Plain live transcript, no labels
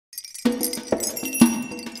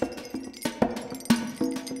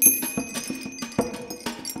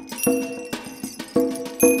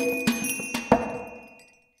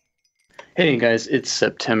Hey guys, it's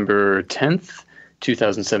September 10th,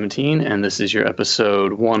 2017, and this is your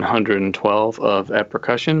episode 112 of At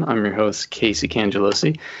Percussion. I'm your host, Casey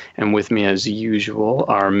Cangelosi, and with me as usual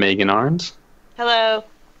are Megan Arns. Hello.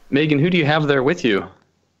 Megan, who do you have there with you?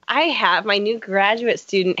 I have my new graduate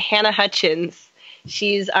student, Hannah Hutchins.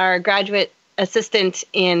 She's our graduate assistant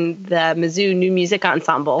in the Mizzou New Music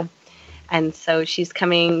Ensemble. And so she's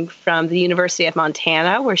coming from the University of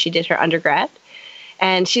Montana, where she did her undergrad.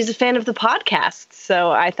 And she's a fan of the podcast, so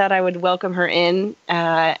I thought I would welcome her in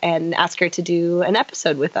and ask her to do an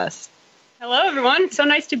episode with us. Hello, everyone. It's so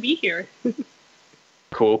nice to be here.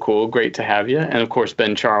 Cool. Great to have you. And, of course,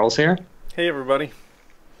 Ben Charles here. Hey, everybody.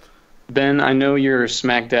 Ben, I know you're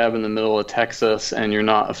smack dab in the middle of Texas, and you're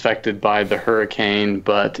not affected by the hurricane,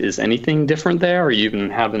 but is anything different there? Are you even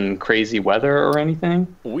having crazy weather or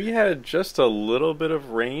anything? We had just a little bit of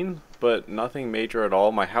rain, but nothing major at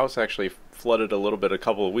all. My house actually flooded a little bit a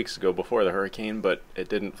couple of weeks ago before the hurricane, but it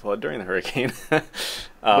didn't flood during the hurricane. But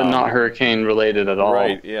not hurricane related at all.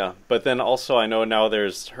 Right, yeah. But then also I know now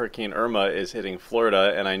there's Hurricane Irma is hitting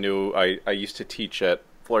Florida, and I knew I used to teach at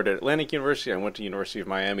Florida Atlantic University. I went to University of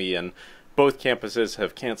Miami, and both campuses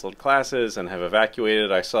have canceled classes and have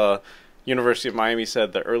evacuated. I saw University of Miami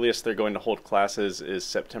said the earliest they're going to hold classes is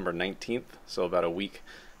September 19th, so about a week.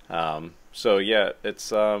 So yeah, it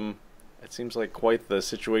seems like quite the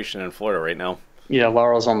situation in Florida right now. Yeah,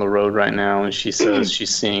 Laura's on the road right now, and she says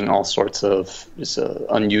she's seeing all sorts of just an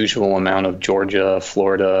unusual amount of Georgia,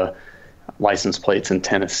 Florida license plates in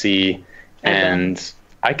Tennessee. And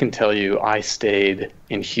I can tell you, I stayed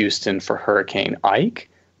in Houston for Hurricane Ike,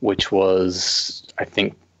 which was, I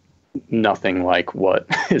think, nothing like what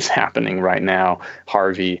is happening right now.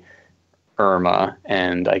 Harvey, Irma,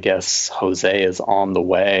 and I guess Jose is on the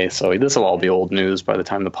way. So this will all be old news by the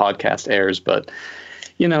time the podcast airs. But,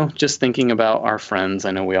 you know, just thinking about our friends.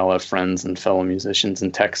 I know we all have friends and fellow musicians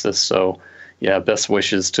in Texas. So, yeah, best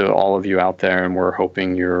wishes to all of you out there. And we're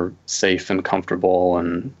hoping you're safe and comfortable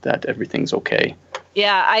and that everything's okay.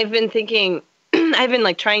 Yeah, I've been thinking, I've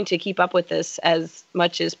been trying to keep up with this as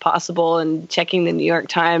much as possible and checking the New York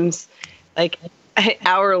Times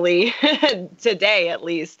hourly, today at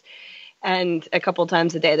least. And a couple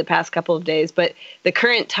times a day, the past couple of days. But the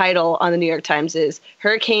current title on the New York Times is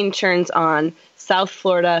Hurricane Turns on South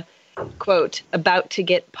Florida, quote, about to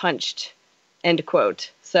get punched, end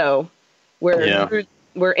quote. So we're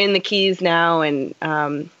in the Keys now and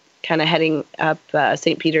kind of heading up to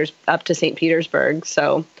St. Petersburg.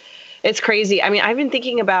 So it's crazy. I mean, I've been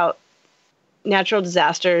thinking about natural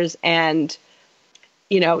disasters and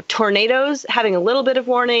tornadoes having a little bit of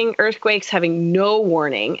warning, earthquakes having no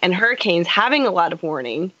warning, and hurricanes having a lot of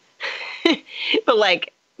warning. But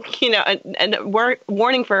a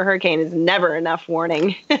warning for a hurricane is never enough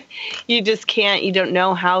warning. You just can't, you don't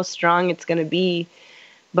know how strong it's going to be.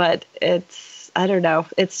 But I don't know.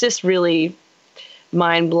 It's just really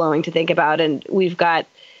mind blowing to think about. And we've got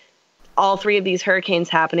all three of these hurricanes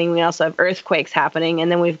happening. We also have earthquakes happening.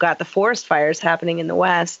 And then we've got the forest fires happening in the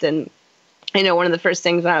West. And I know one of the first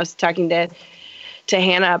things when I was talking to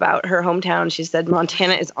Hannah about her hometown, she said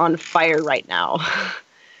Montana is on fire right now.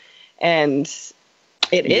 And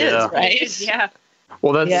it is, right? Yeah.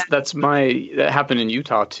 Well, that happened in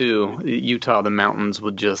Utah too. Utah, the mountains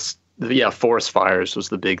would forest fires was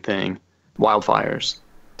the big thing. Wildfires.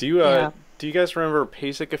 Do you guys remember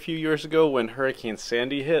PASIC a few years ago when Hurricane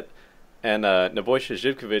Sandy hit? And Nebojša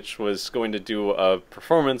Živković was going to do a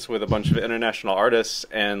performance with a bunch of international artists,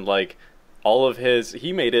 and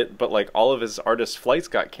he made it, but all of his artist flights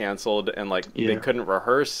got canceled, and they couldn't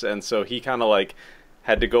rehearse, and so he kind of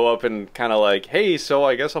had to go up and kind of hey, so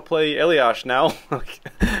I guess I'll play Eliash now.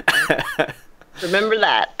 Remember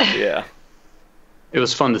that? Yeah. It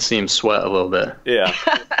was fun to see him sweat a little bit. Yeah.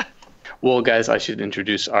 Well, guys, I should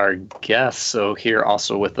introduce our guest. So here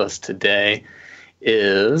also with us today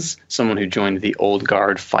is someone who joined the Old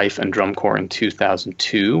Guard Fife and Drum Corps in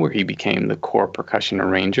 2002, where he became the Corps percussion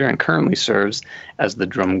arranger and currently serves as the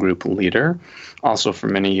drum group leader. Also, for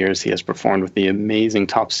many years, he has performed with the amazing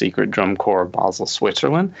top secret drum corps of Basel,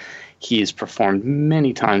 Switzerland. He's performed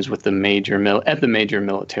many times with the major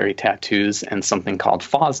military tattoos and something called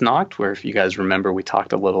Fasnacht, where if you guys remember, we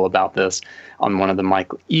talked a little about this on one of the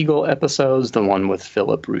Michael Eagle episodes, the one with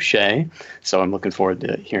Philip Rouchet. So I'm looking forward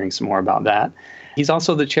to hearing some more about that. He's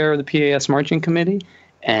also the chair of the PAS Marching Committee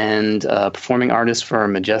and performing artist for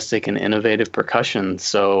Majestic and Innovative Percussion.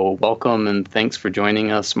 So welcome and thanks for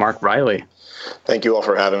joining us, Mark Reilly. Thank you all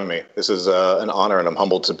for having me. This is an honor, and I'm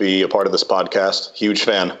humbled to be a part of this podcast. Huge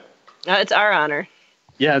fan. It's our honor.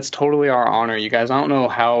 Yeah, it's totally our honor. You guys, I don't know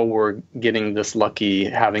how we're getting this lucky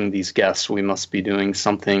having these guests. We must be doing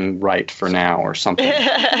something right for now or something.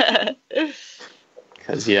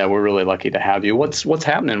 Because, yeah, we're really lucky to have you. What's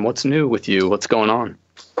happening? What's new with you? What's going on?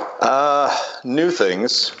 New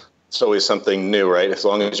things. It's always something new, right? As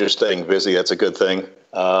long as you're staying busy, that's a good thing.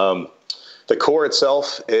 The core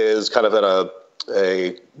itself is kind of at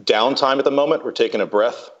a downtime at the moment. We're taking a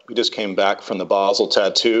breath. We just came back from the Basel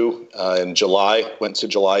Tattoo in July, went to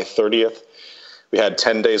July 30th. We had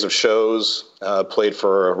 10 days of shows, played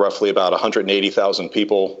for roughly about 180,000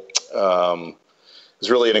 people. It was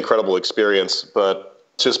really an incredible experience, but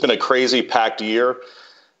it's just been a crazy packed year.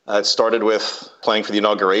 It started with playing for the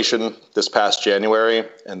inauguration this past January,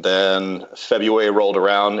 and then February rolled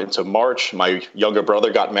around into March. My younger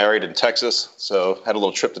brother got married in Texas, so had a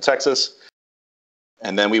little trip to Texas.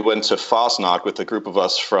 And then we went to Fosnacht with a group of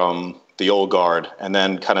us from the Old Guard, and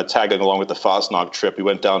then kind of tagging along with the Fosnacht trip, we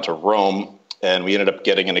went down to Rome, and we ended up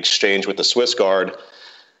getting an exchange with the Swiss Guard.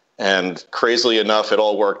 And crazily enough, it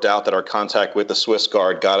all worked out that our contact with the Swiss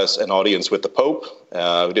Guard got us an audience with the Pope.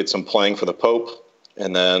 We did some playing for the Pope.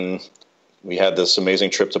 And then we had this amazing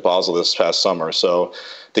trip to Basel this past summer. So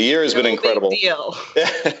the year has been incredible. Big deal.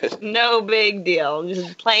 No big deal.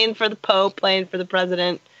 Just playing for the Pope, playing for the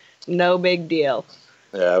president. No big deal.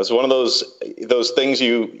 Yeah, it was one of those things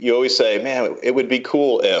you always say, man, it would be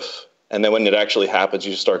cool if. And then when it actually happens,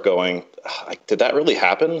 you start going, did that really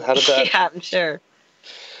happen? How did that? Yeah, I'm sure.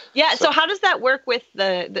 Yeah, so how does that work with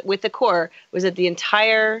the core? Was it the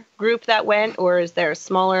entire group that went, or is there a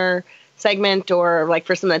smaller segment, or like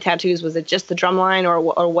for some of the tattoos, was it just the drumline,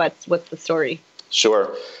 or what's the story?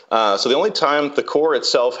 Sure. So the only time the core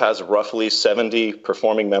itself has roughly 70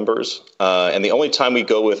 performing members, and the only time we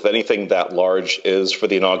go with anything that large is for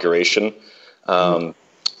the inauguration.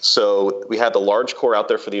 So we had the large core out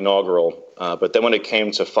there for the inaugural, but then when it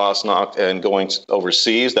came to Fosnacht and going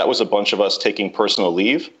overseas, that was a bunch of us taking personal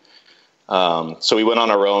leave. So we went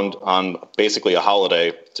on our own on basically a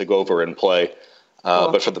holiday to go over and play.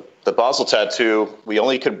 Cool. But for the Basel Tattoo, we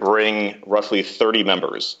only could bring roughly 30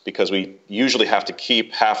 members because we usually have to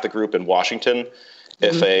keep half the group in Washington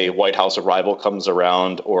if a White House arrival comes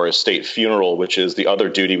around, or a state funeral, which is the other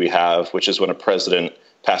duty we have, which is when a president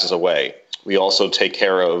passes away. We also take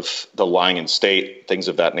care of the lying in state, things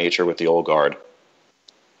of that nature with the Old Guard.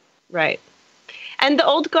 Right. And the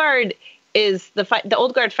Old Guard is the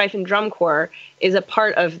Old Guard Fife and Drum Corps is a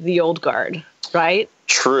part of the Old Guard, right?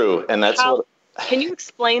 True. And that's what... Can you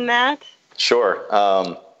explain that? Sure.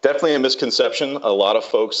 Definitely a misconception. A lot of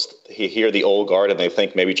folks hear the Old Guard and they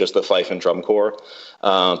think maybe just the Fife and Drum Corps.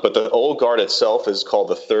 But the Old Guard itself is called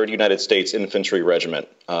the 3rd United States Infantry Regiment.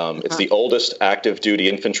 It's the oldest active duty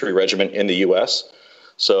infantry regiment in the U.S.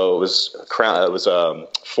 So it was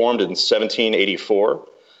formed in 1784,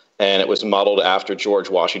 and it was modeled after George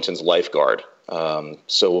Washington's Life Guard.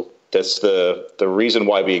 So that's the reason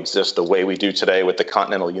why we exist the way we do today with the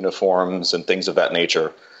Continental uniforms and things of that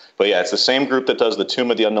nature. But yeah, it's the same group that does the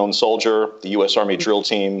Tomb of the Unknown Soldier, the U.S. Army Drill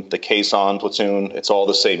Team, the Caisson Platoon. It's all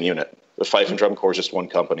the same unit. The Fife and Drum Corps is just one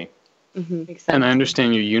company. And I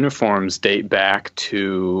understand your uniforms date back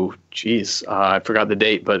to, I forgot the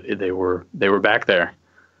date, but they were back there.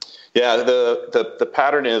 Yeah, the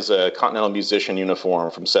pattern is a Continental musician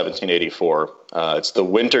uniform from 1784. It's the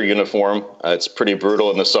winter uniform. It's pretty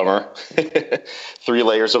brutal in the summer. 3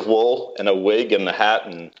 layers of wool and a wig and a hat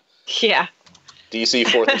and DC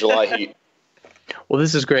 4th of July heat. Well,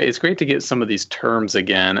 this is great. It's great to get some of these terms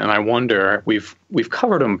again, and I wonder, we've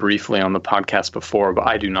covered them briefly on the podcast before, but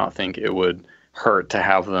I do not think it would hurt to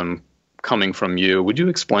have them coming from you. Would you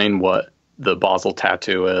explain what the Basel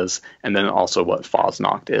Tattoo is, and then also what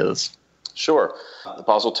Fosnacht is? Sure. The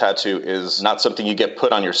Basel Tattoo is not something you get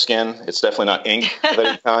put on your skin. It's definitely not ink of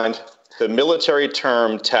any kind. The military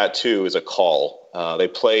term tattoo is a call. They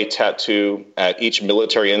play tattoo at each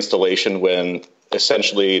military installation when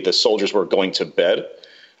essentially the soldiers were going to bed.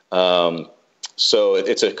 So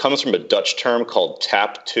it comes from a Dutch term called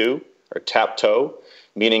tap to, or tap toe,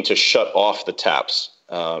 meaning to shut off the taps.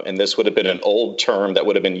 And this would have been an old term that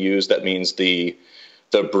would have been used. That means the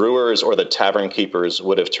brewers or the tavern keepers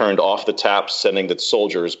would have turned off the taps, sending the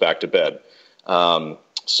soldiers back to bed.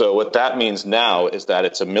 So what that means now is that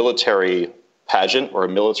it's a military pageant or a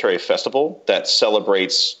military festival that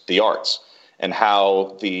celebrates the arts, and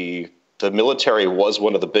how the military was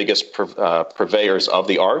one of the biggest purveyors of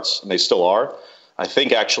the arts, and they still are. I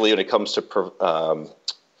think actually when it comes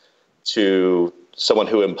to someone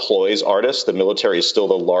who employs artists, the military is still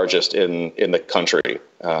the largest in the country,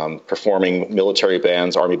 performing military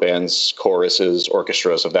bands, army bands, choruses,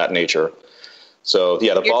 orchestras of that nature. So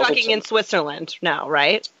yeah, the You're Basel talking in Switzerland now,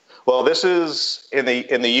 right? Well, this is in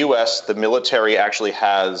the U.S. The military actually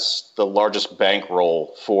has the largest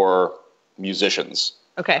bankroll for musicians.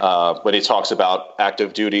 Okay. When he talks about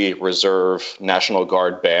active duty, reserve, National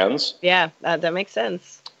Guard bands. Yeah, that makes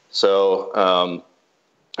sense. So,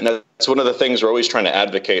 and that's one of the things we're always trying to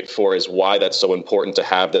advocate for, is why that's so important to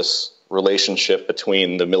have this relationship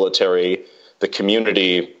between the military, the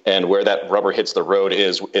community, and where that rubber hits the road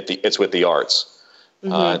it's with the arts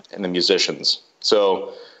and the musicians.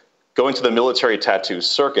 So going to the military tattoo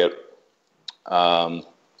circuit,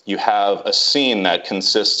 you have a scene that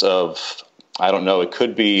consists of, I don't know, it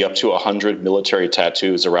could be up to 100 military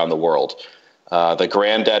tattoos around the world. The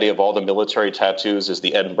granddaddy of all the military tattoos is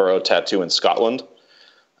the Edinburgh Tattoo in Scotland.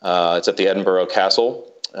 It's at the Edinburgh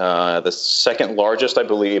Castle. The second largest, I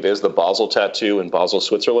believe, is the Basel Tattoo in Basel,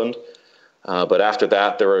 Switzerland. But after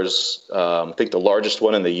that, there is, I think the largest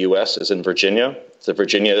one in the U.S. is in Virginia. It's the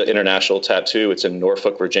Virginia International Tattoo. It's in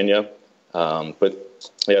Norfolk, Virginia. But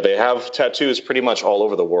yeah, they have tattoos pretty much all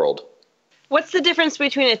over the world. What's the difference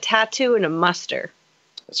between a tattoo and a muster?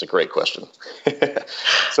 That's a great question.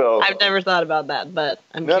 So I've never thought about that, but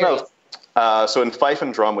I'm curious. So in fife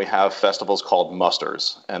and drum, we have festivals called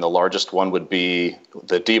musters, and the largest one would be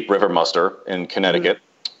the Deep River Muster in Connecticut,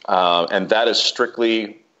 and that is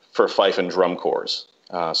strictly for fife and drum corps.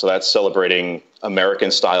 So that's celebrating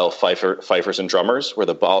American-style fifers and drummers, where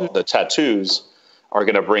the tattoos are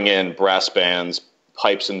going to bring in brass bands,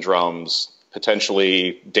 pipes and drums,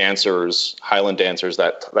 potentially dancers, Highland dancers,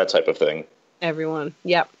 that type of thing. Everyone.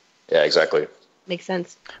 Yep. Yeah, exactly. Makes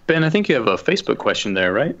sense. Ben, I think you have a Facebook question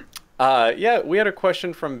there, right? Yeah, we had a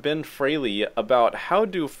question from Ben Reilly about how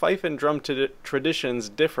do fife and drum traditions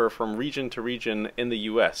differ from region to region in the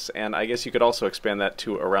U.S., and I guess you could also expand that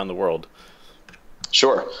to around the world.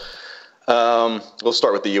 Sure. We'll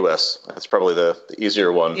start with the U.S. That's probably the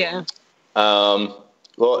easier one. Yeah.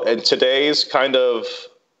 Well, in today's kind of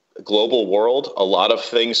global world, a lot of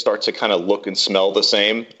things start to kind of look and smell the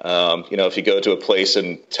same. If you go to a place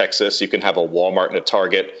in Texas, you can have a Walmart and a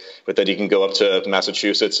Target, but then you can go up to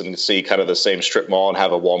Massachusetts and see kind of the same strip mall and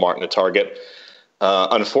have a Walmart and a Target.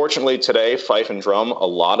 Unfortunately, today, fife and drum, a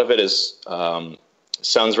lot of it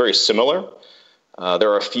sounds very similar.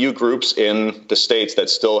 There are a few groups in the States that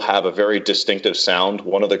still have a very distinctive sound.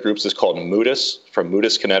 One of the groups is called Moodus, from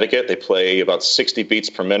Moodus, Connecticut. They play about 60 beats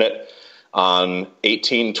per minute on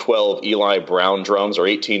 1812 Eli Brown drums or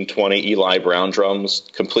 1820 Eli Brown drums,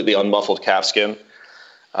 completely unmuffled calfskin.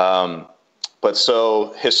 But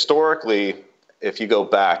so historically, if you go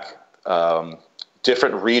back,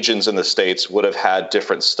 different regions in the States would have had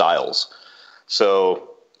different styles.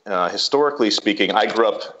 So historically speaking, I grew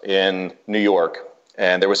up in New York,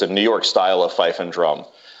 and there was a New York style of fife and drum.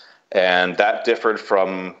 And that differed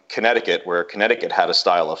from Connecticut, where Connecticut had a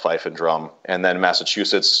style of fife and drum. And then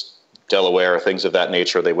Massachusetts, Delaware, things of that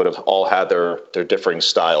nature, they would have all had their differing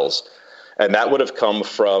styles. And that would have come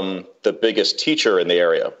from the biggest teacher in the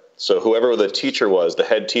area. So whoever the teacher was, the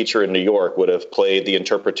head teacher in New York would have played the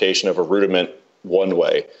interpretation of a rudiment one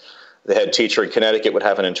way. The head teacher in Connecticut would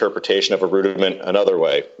have an interpretation of a rudiment another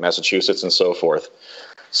way, Massachusetts and so forth.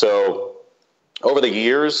 So over the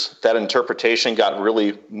years, that interpretation got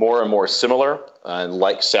really more and more similar and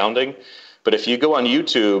like sounding. But if you go on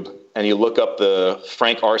YouTube and you look up the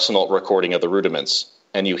Frank Arsenault recording of the rudiments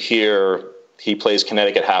and you hear he plays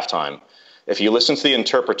Connecticut halftime, if you listen to the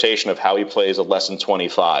interpretation of how he plays a lesson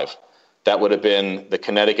 25, that would have been the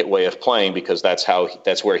Connecticut way of playing, because that's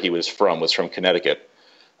where he was from Connecticut.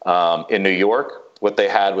 In New York, what they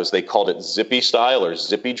had was they called it zippy style or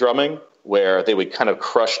zippy drumming, where they would kind of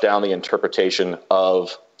crush down the interpretation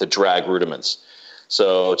of the drag rudiments.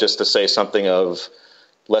 So just to say something of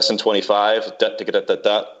lesson 25,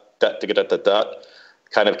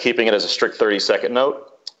 kind of keeping it as a strict 30-second note.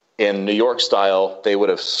 In New York style, they would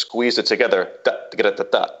have squeezed it together,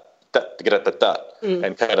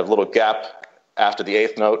 and kind of little gap after the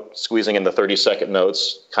eighth note, squeezing in the 30-second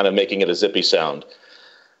notes, kind of making it a zippy sound.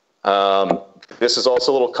 This is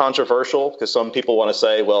also a little controversial, because some people want to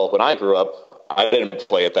say, well, when I grew up, I didn't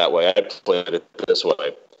play it that way. I played it this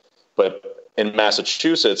way. But in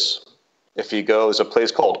Massachusetts, if you go, there's a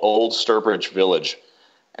place called Old Sturbridge Village.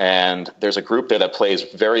 And there's a group there that plays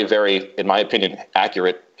very, very, in my opinion,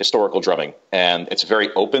 accurate historical drumming. And it's very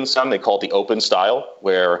open sound. They call it the open style,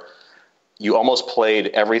 where you almost played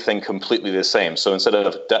everything completely the same. So instead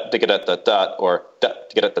of da-da-da-da-da or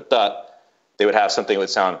da-da-da-da-da, they would have something that would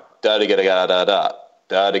sound da-da-da-da-da-da,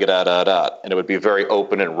 da-da-da-da-da, and it would be very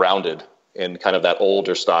open and rounded in kind of that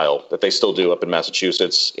older style that they still do up in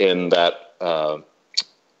Massachusetts in that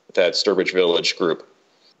Sturbridge Village group.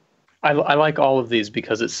 I like all of these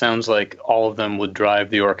because it sounds like all of them would drive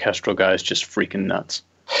the orchestral guys just freaking nuts.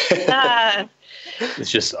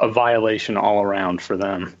 It's just a violation all around for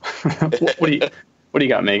them. What do you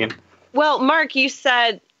got, Megan? Well, Mark, you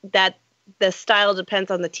said that the style depends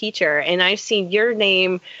on the teacher, and I've seen your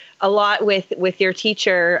name a lot with your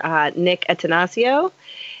teacher, Nick Atanasio.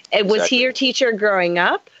 Was he your teacher growing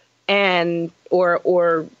up,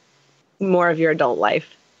 or more of your adult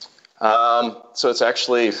life? So it's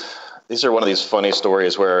actually, these are one of these funny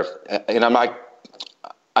stories where, and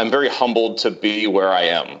I'm very humbled to be where I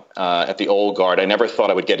am at the Old Guard. I never thought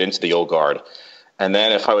I would get into the Old Guard. And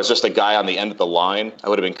then if I was just a guy on the end of the line, I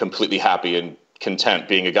would have been completely happy and content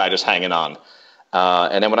being a guy just hanging on.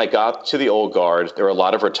 And then when I got to the Old Guard, there were a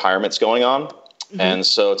lot of retirements going on. Mm-hmm. And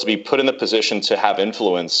so to be put in the position to have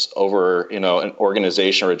influence over, an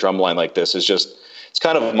organization or a drum line like this it's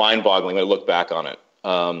kind of mind-boggling when I look back on it.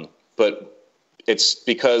 But it's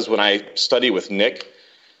because when I studied with Nick,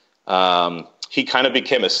 he kind of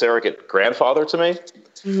became a surrogate grandfather to me.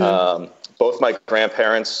 Mm-hmm. Both my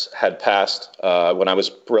grandparents had passed when I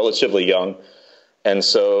was relatively young. And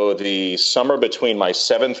so the summer between my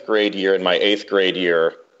 7th grade year and my 8th grade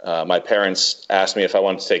year, my parents asked me if I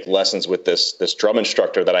wanted to take lessons with this drum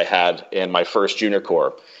instructor that I had in my first junior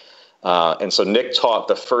corps. And so Nick taught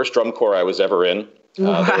the first drum corps I was ever in.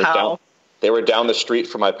 Wow. They were down the street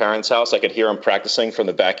from my parents' house. I could hear them practicing from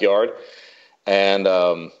the backyard. And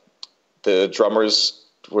the drummers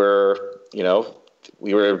were,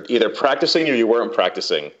 we were either practicing or you weren't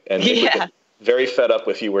practicing. And they would get very fed up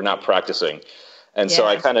if you were not practicing. And so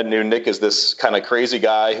I kind of knew Nick as this kind of crazy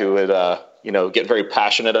guy who would, get very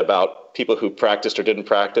passionate about people who practiced or didn't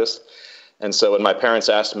practice. And so when my parents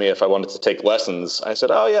asked me if I wanted to take lessons, I said,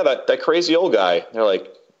 oh, yeah, that crazy old guy. They're like,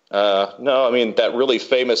 no, I mean, that really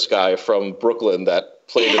famous guy from Brooklyn that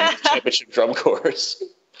played in championship drum corps.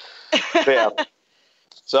 Yeah.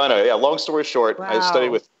 So anyway, long story short, wow. I studied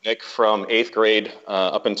with Nick from 8th grade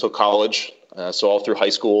up until college, so all through high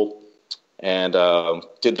school, and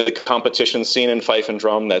did the competition scene in fife and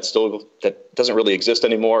drum that doesn't really exist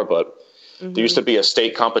anymore, but mm-hmm. There used to be a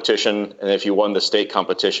state competition, and if you won the state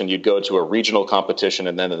competition, you'd go to a regional competition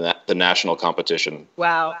and then the national competition.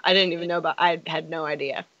 Wow, I didn't even know I had no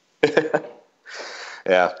idea.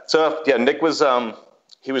 Yeah, so Nick was...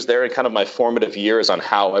 he was there in kind of my formative years on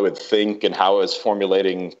how I would think and how I was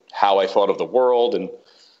formulating how I thought of the world and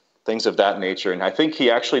things of that nature. And I think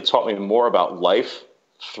he actually taught me more about life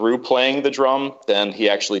through playing the drum than he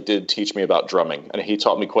actually did teach me about drumming. And he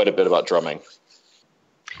taught me quite a bit about drumming.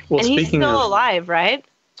 Well, and he's still alive, right?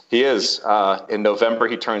 He is. In November,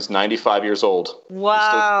 he turns 95 years old.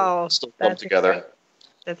 Wow. Still clubbed together. Great.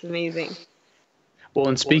 That's amazing. Well,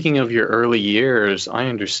 and speaking of your early years, I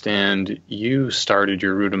understand you started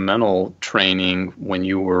your rudimental training when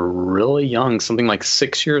you were really young, something like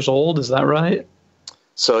 6 years old. Is that right?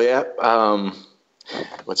 So,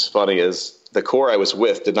 what's funny is the corps I was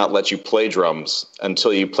with did not let you play drums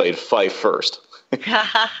until you played fife first. So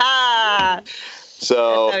that's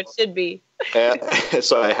how it should be.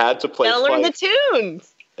 So I had to play fife. Gotta learn the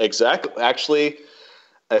tunes. Exactly. Actually,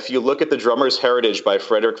 if you look at the Drummer's Heritage by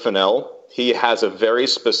Frederick Fennell, he has a very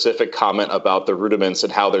specific comment about the rudiments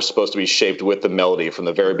and how they're supposed to be shaped with the melody from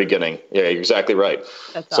the very beginning. Yeah, you're exactly right.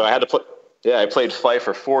 That's awesome. I had to play. Yeah, I played fife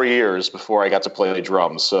for 4 years before I got to play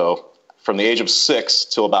drums. So from the age of 6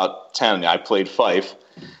 till about 10, I played fife.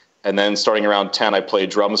 And then starting around 10, I played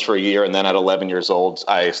drums for a year. And then at 11 years old,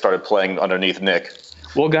 I started playing underneath Nick.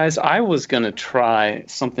 Well, guys, I was going to try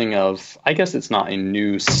something of, I guess it's not a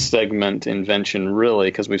new segment invention, really,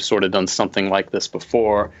 because we've sort of done something like this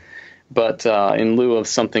before. But in lieu of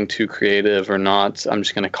something too creative or not, I'm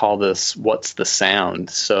just going to call this What's the Sound?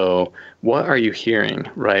 So what are you hearing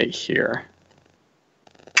right here?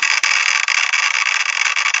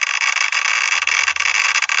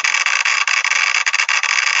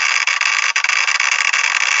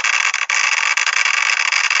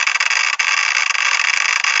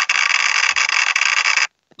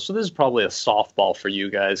 So this is probably a softball for you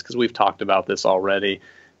guys because we've talked about this already.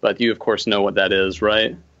 But you, of course, know what that is,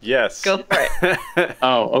 right? Yes. Go for it.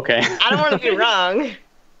 Oh, okay. I don't want to be wrong.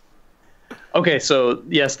 Okay, so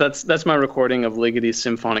yes, that's my recording of Ligeti's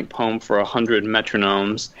symphonic poem for 100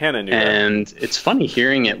 metronomes. Hannah knew and that. It's funny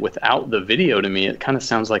hearing it without the video to me. It kind of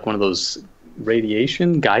sounds like one of those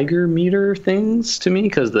radiation Geiger meter things to me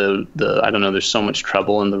because the I don't know, there's so much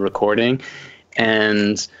treble in the recording.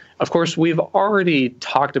 And of course, we've already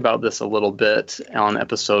talked about this a little bit on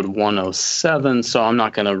episode 107, so I'm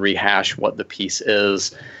not going to rehash what the piece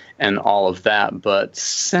is and all of that. But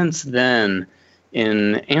since then,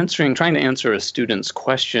 in trying to answer a student's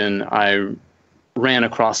question, I ran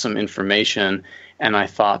across some information, and I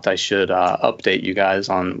thought I should update you guys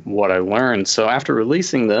on what I learned. So after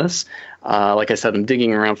releasing this, like I said, I'm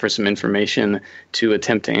digging around for some information to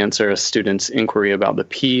attempt to answer a student's inquiry about the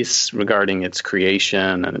piece regarding its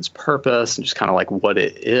creation and its purpose and just kind of like what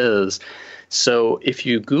it is. So if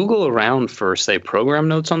you Google around for, say, program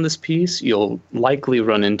notes on this piece, you'll likely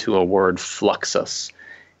run into a word Fluxus.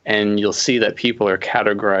 And you'll see that people are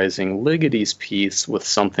categorizing Ligeti's piece with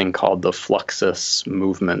something called the Fluxus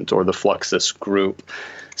movement or the Fluxus group.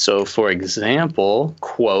 So, for example,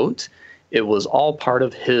 quote, "It was all part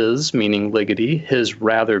of his," meaning Ligeti, "his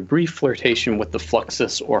rather brief flirtation with the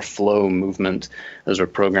Fluxus or flow movement." Those are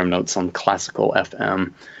program notes on classical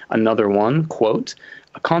FM. Another one, quote,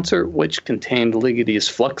 "A concert which contained Ligeti's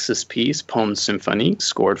Fluxus piece, Poème Symphonique,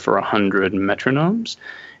 scored for 100 metronomes."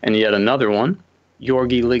 And yet another one,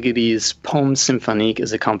 "Georgi Ligeti's Poème Symphonique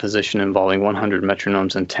is a composition involving 100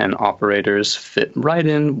 metronomes and 10 operators, fit right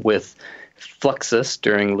in with Fluxus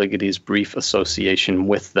during Ligeti's brief association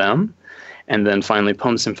with them." And then finally,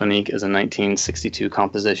 Poème Symphonique is a 1962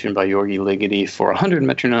 composition by Georgi Ligeti for 100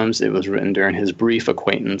 metronomes. It was written during his brief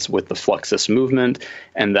acquaintance with the Fluxus movement,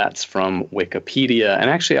 and that's from Wikipedia. And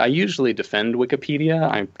actually, I usually defend Wikipedia.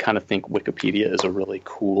 I kind of think Wikipedia is a really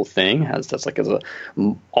cool thing. That's like a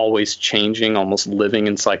always changing, almost living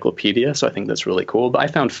encyclopedia. So I think that's really cool. But I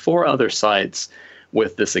found 4 other sites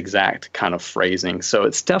with this exact kind of phrasing. So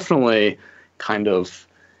it's definitely kind of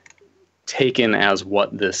taken as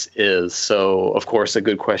what this is. So, of course, a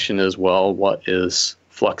good question is, well, what is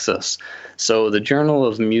Fluxus? So the Journal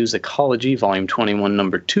of Musicology, Volume 21,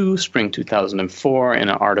 Number 2, Spring 2004, in an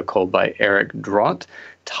article by Eric Drott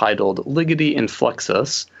titled Ligeti in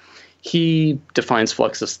Fluxus, he defines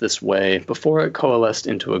Fluxus this way: before it coalesced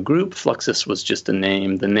into a group, Fluxus was just the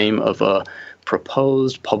name of a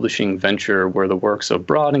proposed publishing venture where the works of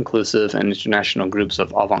broad, inclusive, and international groups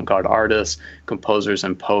of avant-garde artists, composers,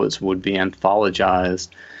 and poets would be anthologized.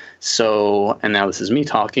 So, and now this is me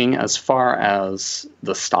talking, as far as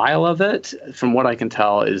the style of it, from what I can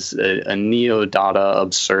tell, is a neo-dada,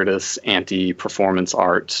 absurdist, anti-performance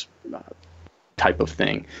art type of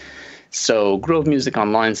thing. So Grove Music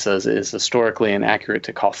Online says it is historically inaccurate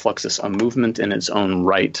to call Fluxus a movement in its own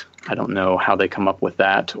right. I don't know how they come up with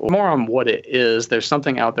that. More on what it is, there's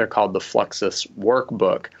something out there called the Fluxus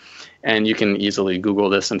Workbook, and you can easily Google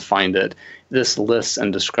this and find it. This lists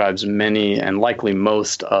and describes many and likely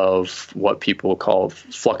most of what people call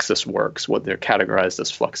Fluxus works, what they're categorized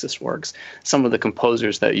as Fluxus works. Some of the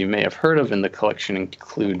composers that you may have heard of in the collection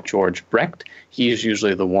include George Brecht. He's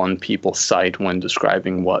usually the one people cite when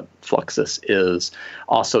describing what Fluxus is.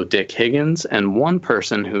 Also Dick Higgins, and one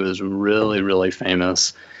person who is really, really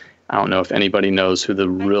famous. I don't know if anybody knows who the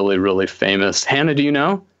really, really famous... Hannah, do you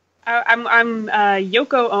know? I'm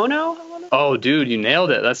Yoko Ono. Oh, dude, you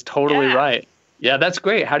nailed it. That's totally right. Yeah, that's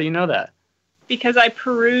great. How do you know that? Because I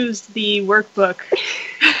perused the workbook.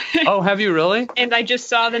 Oh, have you really? And I just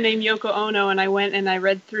saw the name Yoko Ono, and I went and I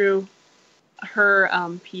read through her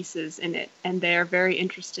pieces in it, and they are very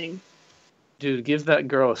interesting. Dude, give that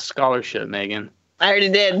girl a scholarship, Megan. I already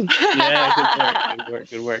did. Yeah,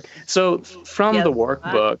 good work. So from the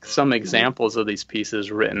workbook, some examples of these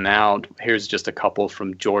pieces written out. Here's just a couple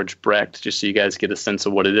from George Brecht, just so you guys get a sense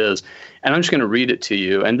of what it is. And I'm just going to read it to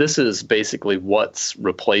you. And this is basically what's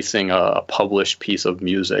replacing a published piece of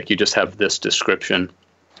music. You just have this description.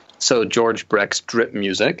 So George Brecht's Drip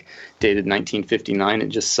Music, dated 1959, it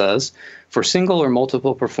just says, "For single or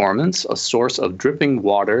multiple performance, a source of dripping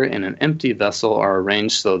water in an empty vessel are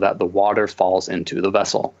arranged so that the water falls into the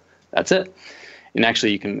vessel." That's it. And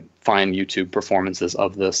actually, you can find YouTube performances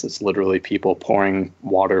of this. It's literally people pouring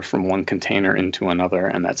water from one container into another,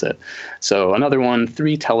 and that's it. So another one,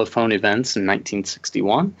 3 telephone events in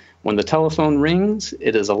 1961. When the telephone rings,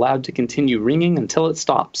 it is allowed to continue ringing until it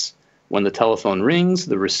stops. When the telephone rings,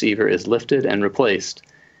 the receiver is lifted and replaced.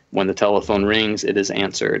 When the telephone rings, it is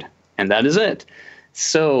answered. And that is it.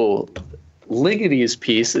 So Ligeti's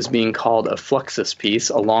piece is being called a Fluxus piece,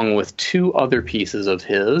 along with 2 other pieces of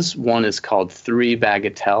his. One is called 3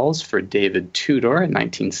 Bagatelles for David Tudor in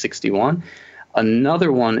 1961.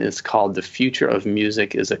 Another one is called The Future of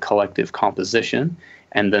Music is a Collective Composition.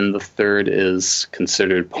 And then the third is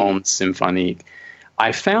considered Poème Symphonique.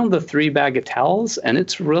 I found the 3 Bagatelles, and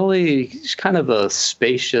it's really kind of a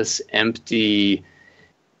spacious, empty,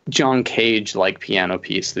 John Cage-like piano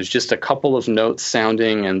piece. There's just a couple of notes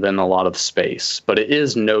sounding and then a lot of space. But it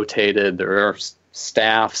is notated. There are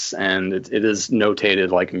staffs, and it is notated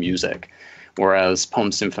like music, whereas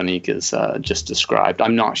Poème Symphonique is just described.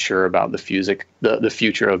 I'm not sure about the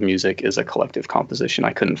future of music is a collective composition.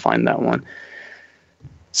 I couldn't find that one.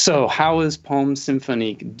 So how is Poem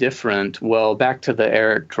Symphonique different? Well, back to the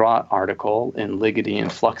Eric Drott article in Ligeti and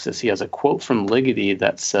Fluxus, he has a quote from Ligeti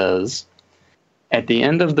that says, "At the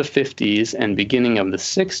end of the 50s and beginning of the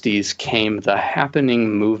 60s came the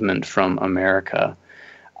happening movement from America.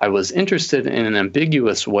 I was interested in an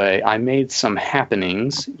ambiguous way. I made some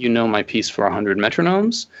happenings, you know my piece for 100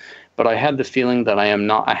 metronomes, but I had the feeling that I am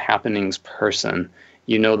not a happenings person.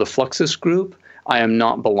 You know the Fluxus group? I am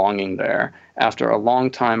not belonging there. After a long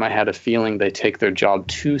time, I had a feeling they take their job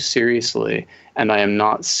too seriously, and I am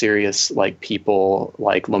not serious like people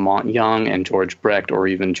like Lamont Young and George Brecht or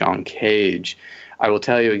even John Cage. I will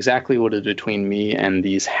tell you exactly what is between me and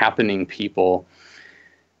these happening people.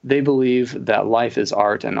 They believe that life is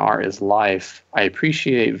art and art is life. I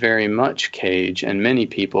appreciate very much Cage and many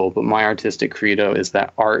people, but my artistic credo is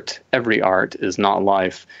that art, every art, is not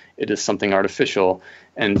life. It is something artificial.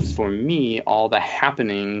 And for me, all the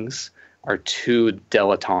happenings are too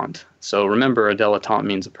dilettante. So remember, a dilettante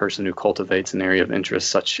means a person who cultivates an area of interest,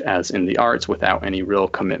 such as in the arts, without any real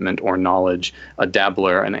commitment or knowledge. A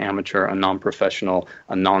dabbler, an amateur, a non-professional,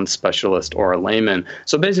 a non-specialist, or a layman.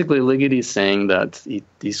 So basically, Ligeti's saying that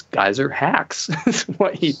these guys are hacks, is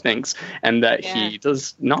what he thinks, and that he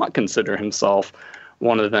does not consider himself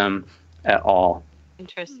one of them at all.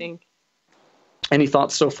 Interesting. Any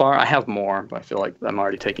thoughts so far? I have more, but I feel like I'm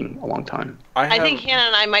already taking a long time. I think Hannah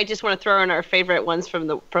and I might just want to throw in our favorite ones from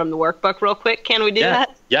the workbook real quick. Can we do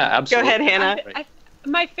that? Yeah, absolutely. Go ahead, Hannah.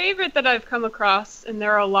 My favorite that I've come across, and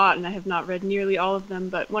there are a lot, and I have not read nearly all of them,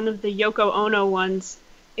 but one of the Yoko Ono ones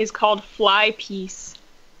is called Fly Piece,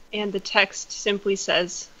 and the text simply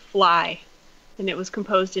says fly, and it was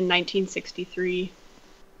composed in 1963.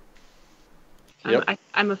 Yep.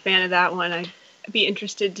 I'm a fan of that one. I'd be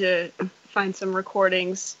interested to find some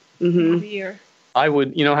recordings over here. I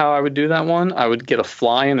would, you know how I would do that one? I would get a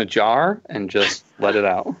fly in a jar and just let it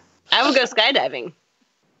out. I would go skydiving.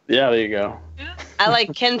 Yeah, there you go. I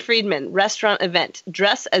like Ken Friedman, restaurant event.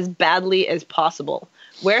 Dress as badly as possible.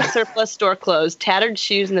 Wear surplus store clothes, tattered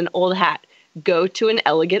shoes, and an old hat. Go to an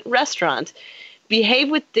elegant restaurant. Behave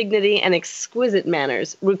with dignity and exquisite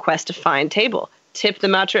manners. Request a fine table. Tip the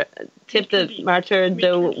maitre d'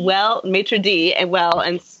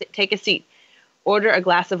 and take a seat. Order a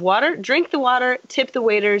glass of water, drink the water, tip the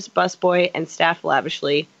waiters, busboy, and staff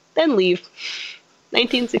lavishly, then leave.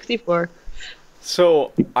 1964.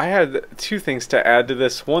 So I had two things to add to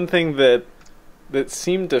this. One thing that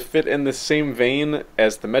seemed to fit in the same vein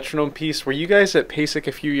as the metronome piece. Were you guys at PASIC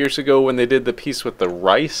a few years ago when they did the piece with the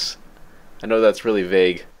rice? I know that's really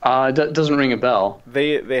vague. It doesn't ring a bell.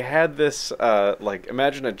 They had this, like,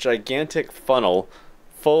 imagine a gigantic funnel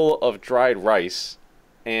full of dried rice,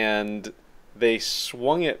 and they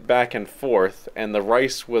swung it back and forth, and the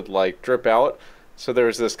rice would, like, drip out. So there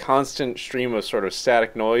was this constant stream of sort of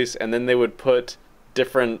static noise, and then they would put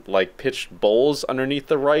different, like, pitched bowls underneath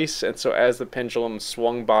the rice, and so as the pendulum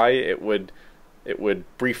swung by, it would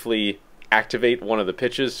briefly activate one of the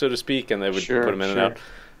pitches, so to speak, and they would put them in and out.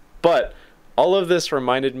 But all of this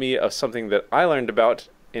reminded me of something that I learned about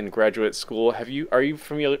in graduate school. Are you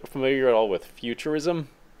familiar at all with Futurism?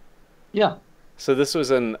 Yeah. So this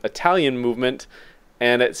was an Italian movement,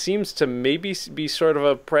 and it seems to maybe be sort of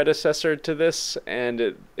a predecessor to this,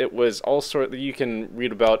 and it was all sort. You can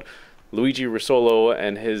read about Luigi Russolo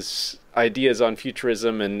and his ideas on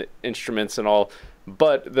Futurism and instruments and all.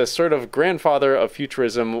 But the sort of grandfather of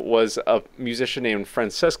Futurism was a musician named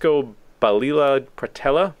Francesco Balilla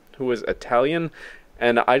Pratella, who was Italian,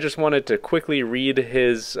 and I just wanted to quickly read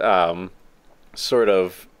his sort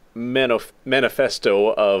of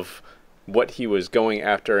manifesto of what he was going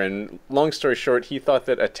after. And long story short, he thought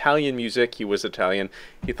that Italian music, he was Italian,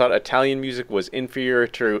 he thought Italian music was inferior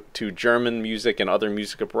to German music and other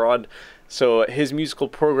music abroad. So his musical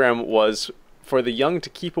program was for the young to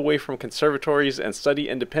keep away from conservatories and study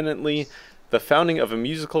independently, the founding of a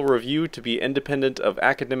musical review to be independent of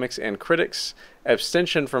academics and critics,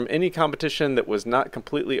 abstention from any competition that was not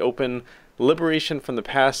completely open, liberation from the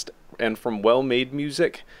past and from well-made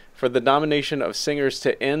music, for the domination of singers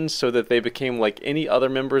to end so that they became like any other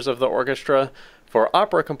members of the orchestra, for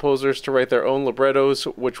opera composers to write their own librettos,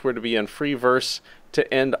 which were to be in free verse,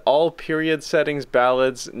 to end all period settings,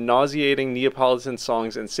 ballads, nauseating Neapolitan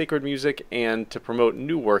songs, and sacred music, and to promote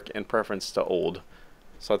new work in preference to old.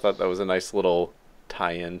 So I thought that was a nice little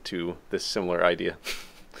tie-in to this similar idea.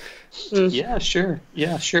 Yeah, sure.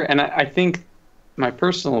 And I think my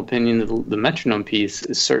personal opinion, the metronome piece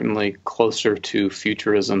is certainly closer to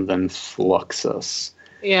Futurism than Fluxus,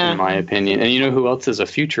 in my opinion. And you know who else is a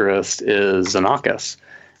futurist is Xenakis.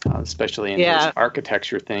 especially in his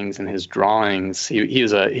architecture things and his drawings.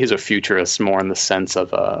 He's a futurist more in the sense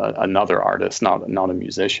of another artist, not a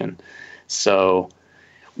musician. So,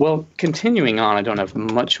 well, continuing on, I don't have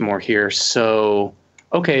much more here. So,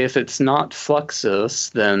 okay, if it's not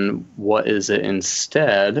Fluxus, then what is it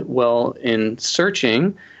instead? Well, in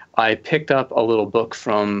searching, I picked up a little book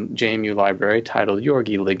from JMU Library titled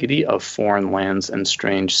Jorgi Ligeti of Foreign Lands and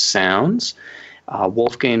Strange Sounds.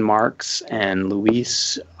 Wolfgang Marx and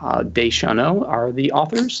Luis Deschanel are the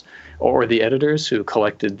authors or the editors who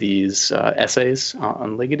collected these essays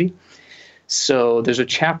on Ligeti. So there's a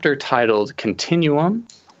chapter titled Continuum,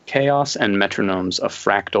 Chaos and Metronomes, a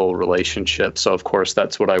Fractal Relationship. So, of course,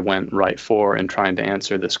 that's what I went right for in trying to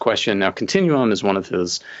answer this question. Now, Continuum is one of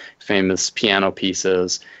his famous piano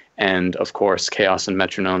pieces. And, of course, Chaos and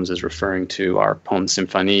Metronomes is referring to our Poème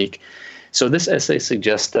Symphonique. So this essay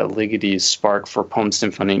suggests that Ligeti's spark for Poème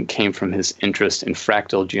Symphonique came from his interest in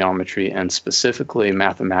fractal geometry and specifically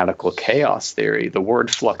mathematical chaos theory. The word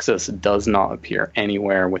Fluxus does not appear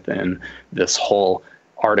anywhere within this whole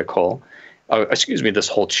article. This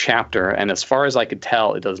whole chapter. And as far as I could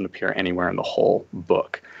tell, it doesn't appear anywhere in the whole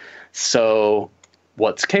book. So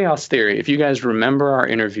what's chaos theory? If you guys remember our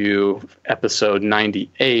interview, episode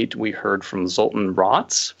 98, we heard from Zoltan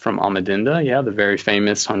Rotz from Amadinda, the very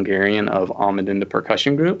famous Hungarian of Amadinda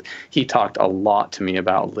Percussion Group. He talked a lot to me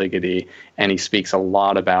about Ligeti, and he speaks a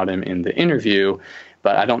lot about him in the interview.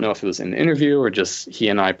 But I don't know if it was in the interview or just he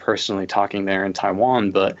and I personally talking there in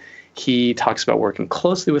Taiwan, but he talks about working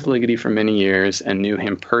closely with Ligeti for many years and knew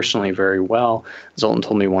him personally very well. Zoltan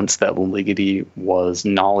told me once that Ligeti was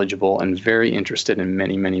knowledgeable and very interested in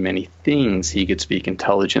many, many, many things. He could speak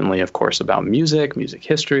intelligently, of course, about music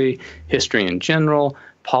history, history in general,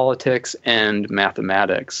 politics, and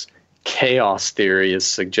mathematics. Chaos theory is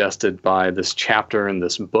suggested by this chapter in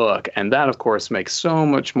this book, and that, of course, makes so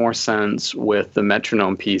much more sense with the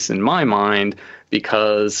metronome piece in my mind,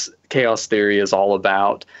 because chaos theory is all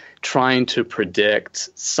about trying to predict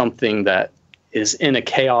something that is in a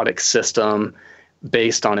chaotic system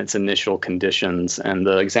based on its initial conditions. And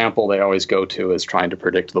the example they always go to is trying to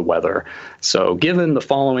predict the weather. So given the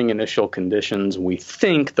following initial conditions, we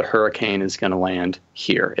think the hurricane is going to land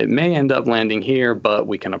here. It may end up landing here, but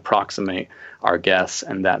we can approximate our guess,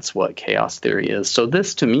 and that's what chaos theory is. So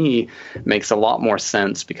this, to me, makes a lot more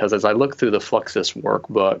sense, because as I look through the Fluxus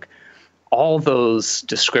workbook, all those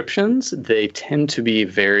descriptions, they tend to be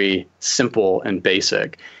very simple and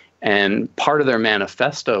basic. And part of their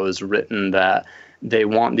manifesto is written that they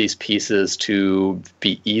want these pieces to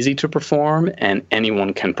be easy to perform and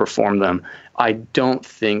anyone can perform them. I don't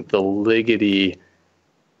think the Ligeti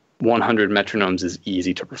 100 metronomes is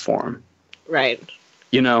easy to perform. Right.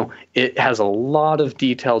 It has a lot of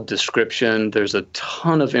detailed description. There's a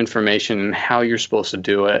ton of information in how you're supposed to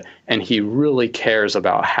do it. And he really cares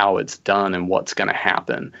about how it's done and what's going to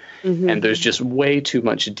happen. Mm-hmm. And there's just way too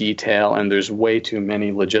much detail, and there's way too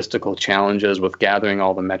many logistical challenges with gathering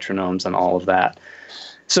all the metronomes and all of that.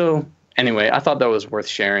 So anyway, I thought that was worth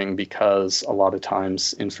sharing, because a lot of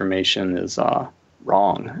times information is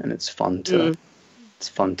wrong, and it's fun to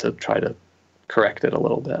try to correct it a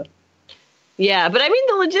little bit. Yeah, but I mean,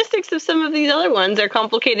 the logistics of some of these other ones are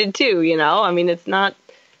complicated too, I mean, it's not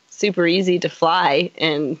super easy to fly,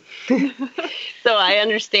 and so I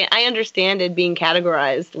understand it being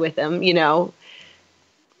categorized with them,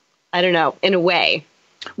 I don't know, in a way.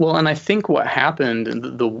 Well, and I think what happened,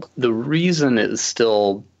 the reason it is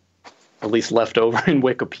still at least left over in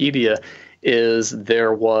Wikipedia, is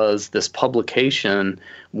there was this publication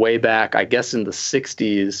way back, I guess in the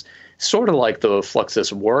 60s, sort of like the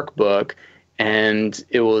Fluxus workbook, and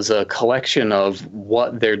it was a collection of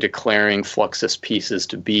what they're declaring Fluxus pieces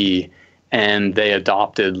to be, and they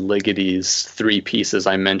adopted Ligeti's 3 pieces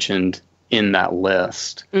I mentioned in that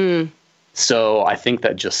list. Mm. So I think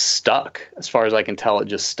that just stuck. As far as I can tell, it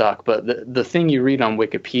just stuck. But the thing you read on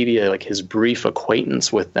Wikipedia, like his brief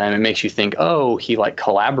acquaintance with them, it makes you think, oh, he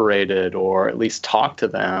collaborated or at least talked to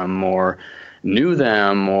them or knew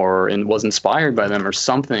them and was inspired by them or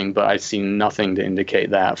something, but I see nothing to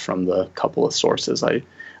indicate that from the couple of sources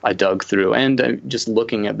I dug through. And just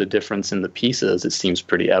looking at the difference in the pieces, it seems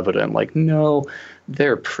pretty evident. No,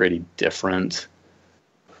 they're pretty different.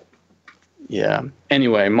 Yeah.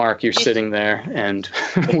 Anyway, Mark, you're sitting there, and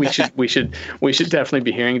we should definitely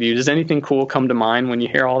be hearing to you. Does anything cool come to mind when you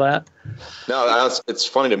hear all that? No, it's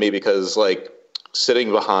funny to me, because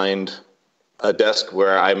sitting behind a desk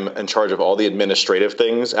where I'm in charge of all the administrative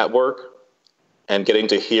things at work and getting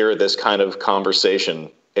to hear this kind of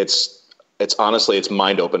conversation, it's it's honestly, it's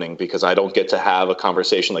mind-opening because I don't get to have a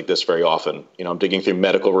conversation like this very often. You know, I'm digging through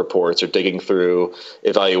medical reports or digging through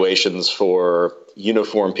evaluations for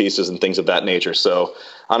uniform pieces and things of that nature. So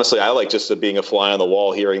honestly, I like just being a fly on the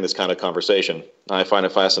wall hearing this kind of conversation. I find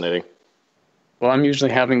it fascinating. Well, I'm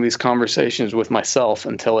usually having these conversations with myself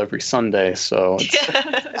until every Sunday, so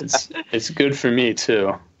it's good for me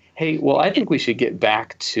too. Hey, well, I think we should get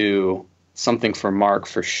back to something for Mark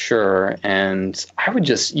for sure. And I would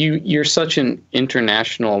just, you're such an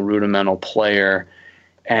international rudimental player,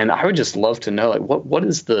 and I would just love to know, like, what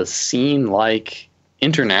is the scene like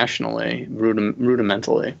internationally,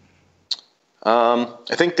 rudimentally? I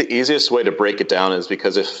think the easiest way to break it down is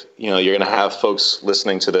because if, you know, you're going to have folks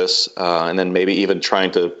listening to this and then maybe even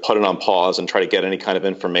trying to put it on pause and try to get any kind of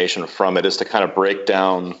information from it, is to kind of break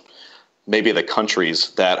down maybe the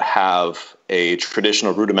countries that have a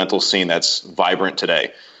traditional rudimental scene that's vibrant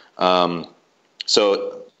today.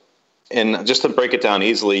 So, and just to break it down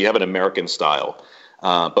easily, you have an American style.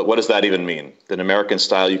 But what does that even mean? In American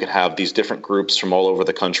style, you can have these different groups from all over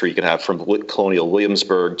the country. You can have from colonial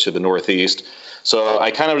Williamsburg to the Northeast. So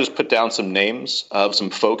I kind of just put down some names of some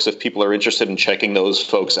folks if people are interested in checking those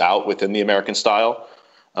folks out within the American style.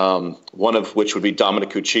 One of which would be Dominic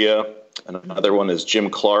Cuccia. Another one is Jim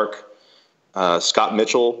Clark, Scott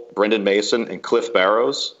Mitchell, Brendan Mason, and Cliff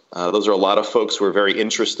Barrows. Those are a lot of folks who are very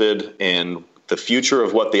interested in the future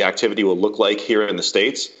of what the activity will look like here in the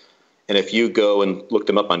States. And if you go and look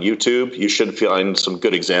them up on YouTube, you should find some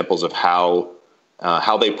good examples of how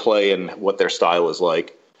they play and what their style is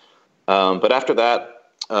like. But after that,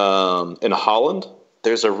 in Holland,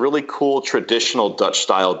 there's a really cool traditional Dutch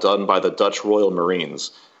style done by the Dutch Royal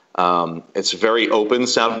Marines. It's very open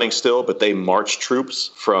sounding still, but they march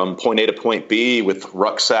troops from point A to point B with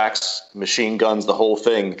rucksacks, machine guns, the whole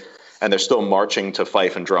thing. And they're still marching to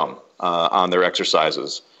fife and drum on their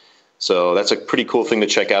exercises. So that's a pretty cool thing to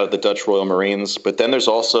check out at the Dutch Royal Marines. But then there's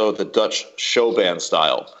also the Dutch show band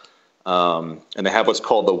style. And they have what's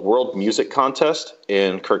called the World Music Contest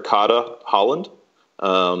in Kerkrade, Holland.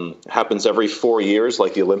 It happens every 4 years,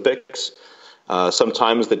 like the Olympics.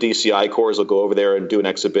 Sometimes the DCI corps will go over there and do an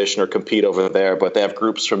exhibition or compete over there. But they have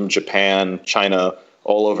groups from Japan, China,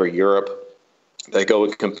 all over Europe that go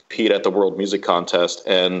and compete at the World Music Contest.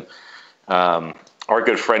 And our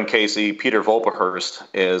good friend Casey, Peter Volperhurst,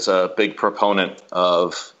 is a big proponent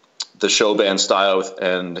of the show band style.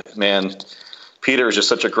 And man, Peter is just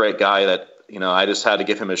such a great guy that, you know, I just had to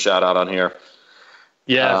give him a shout out on here.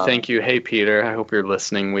 Yeah, thank you. Hey, Peter, I hope you're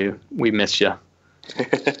listening. We miss you.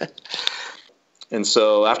 And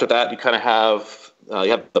so after that, you kind of have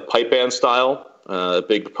you have the pipe band style. A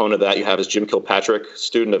big proponent of that you have is Jim Kilpatrick,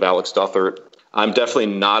 student of Alex Duthert. I'm definitely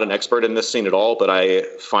not an expert in this scene at all, but I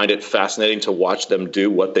find it fascinating to watch them do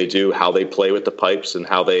what they do, how they play with the pipes, and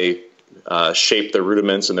how they shape their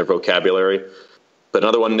rudiments and their vocabulary. But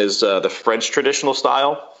another one is the French traditional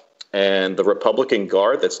style, and the Republican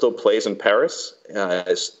Guard that still plays in Paris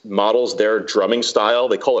models their drumming style.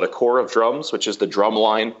 They call it a corps of drums, which is the drum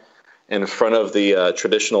line in front of the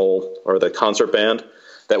traditional or the concert band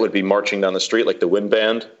that would be marching down the street, like the wind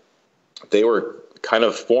band. They were kind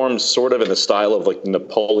of formed sort of in the style of like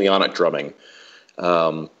Napoleonic drumming.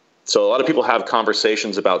 So a lot of people have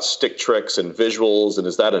conversations about stick tricks and visuals, and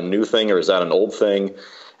is that a new thing or is that an old thing?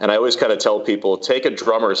 And I always kind of tell people, take a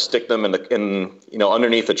drummer, stick them in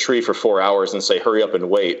underneath a tree for 4 hours and say, hurry up and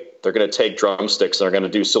wait. They're going to take drumsticks and they're going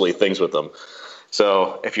to do silly things with them.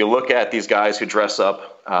 So if you look at these guys who dress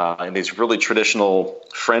up in these really traditional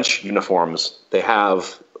French uniforms, they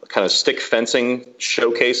have kind of stick fencing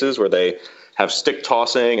showcases where they have stick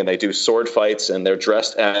tossing and they do sword fights, and they're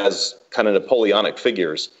dressed as kind of Napoleonic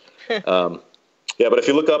figures. Yeah, but if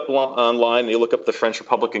you look up online and you look up the French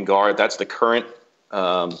Republican Guard, that's the current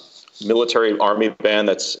military army band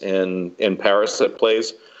that's in Paris that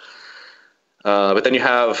plays. But then you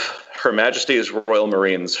have Her Majesty's Royal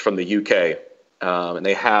Marines from the UK, and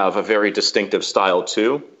they have a very distinctive style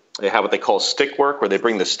too. They have what they call stick work, where they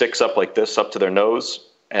bring the sticks up like this up to their nose.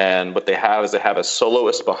 And what they have is they have a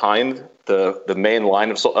soloist behind the main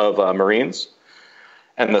line of Marines.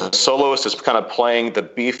 And the soloist is kind of playing the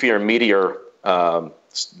beefier, meatier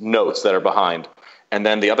notes that are behind. And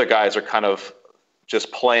then the other guys are kind of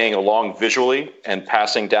just playing along visually and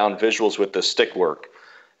passing down visuals with the stick work.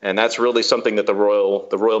 And that's really something that the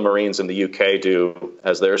Royal Marines in the UK do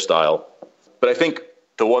as their style. But I think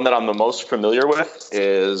the one that I'm the most familiar with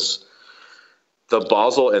is the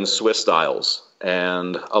Basel and Swiss styles.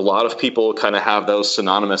 And a lot of people kind of have those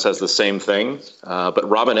synonymous as the same thing. But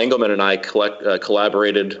Robin Engelman and I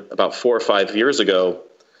collaborated about 4 or 5 years ago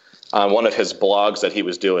on one of his blogs that he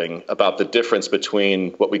was doing about the difference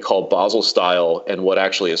between what we call Basel style and what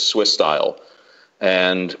actually is Swiss style.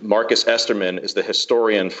 And Marcus Esterman is the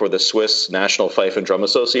historian for the Swiss National Fife and Drum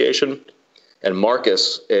Association. And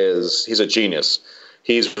Marcus he's a genius.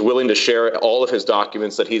 He's willing to share all of his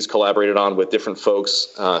documents that he's collaborated on with different folks.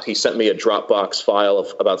 He sent me a Dropbox file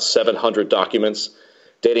of about 700 documents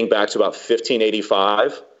dating back to about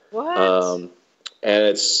 1585. What? And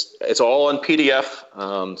it's all on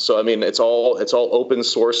PDF. So I mean, it's all open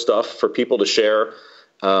source stuff for people to share.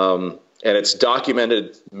 And it's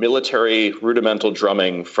documented military rudimental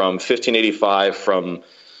drumming from 1585 from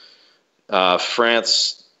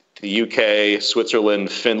France, the UK,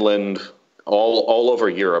 Switzerland, Finland, all over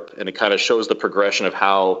Europe. And it kind of shows the progression of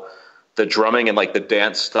how the drumming and like the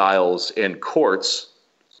dance styles in courts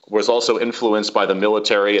was also influenced by the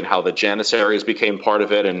military and how the Janissaries became part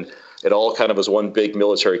of it. And it all kind of was one big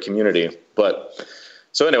military community. But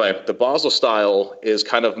so anyway, the Basel style is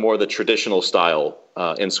kind of more the traditional style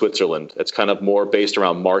in Switzerland. It's kind of more based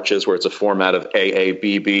around marches where it's a format of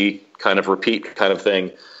AABB kind of repeat kind of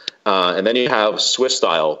thing. And then you have Swiss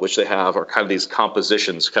style, which they have are kind of these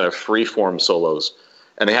compositions, kind of free form solos.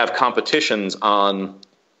 And they have competitions on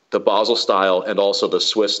the Basel style and also the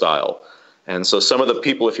Swiss style. And so some of the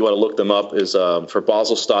people, if you want to look them up, is for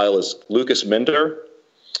Basel style is Lucas Minder,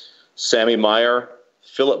 Sammy Meyer,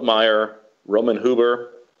 Philip Meyer, Roman Huber,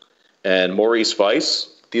 and Maurice Weiss.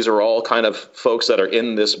 These are all kind of folks that are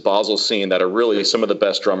in this Basel scene that are really some of the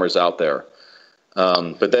best drummers out there.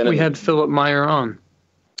 But then we had Philip Meyer on.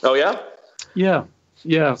 Oh yeah, yeah.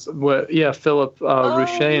 Philip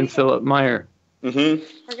Rouchet and Philip Meyer. Mm-hmm.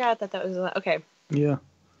 Forgot that was okay. Yeah.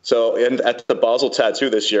 So at the Basel Tattoo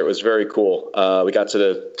this year, it was very cool. We got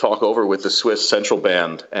to talk over with the Swiss Central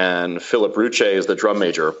Band, and Philip Rouchet is the drum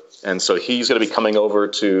major. And so he's going to be coming over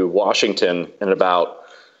to Washington in about,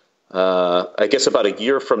 I guess about a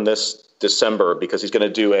year from this December, because he's going to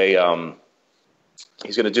do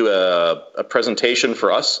a presentation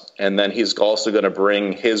for us. And then he's also going to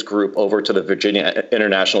bring his group over to the Virginia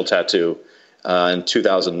International Tattoo in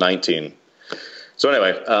 2019. So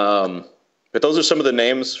anyway, but those are some of the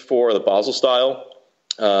names for the Basel style.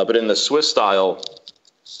 But in the Swiss style,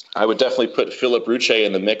 I would definitely put Philip Rouchet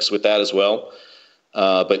in the mix with that as well.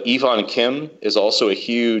 But Yvonne Kim is also a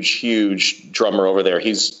huge drummer over there.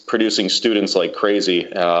 He's producing students like crazy.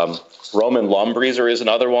 Roman Lombrieser is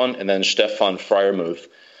another one, and then Stefan Freiermuth.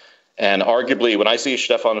 And arguably, when I see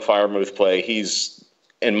Stefan Freiermuth play, he's,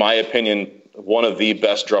 in my opinion, one of the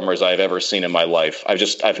best drummers I've ever seen in my life.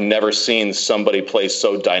 I've never seen somebody play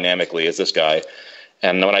so dynamically as this guy.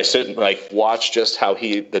 And when I sit and like watch just how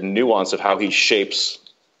the nuance of how he shapes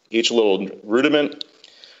each little rudiment,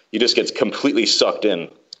 you just get completely sucked in.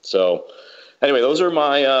 So anyway, those are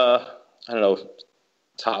my,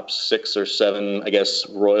 top 6 or 7, I guess,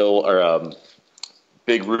 royal or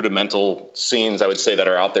big rudimental scenes, I would say, that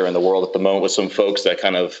are out there in the world at the moment with some folks that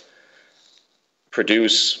kind of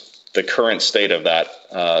produce the current state of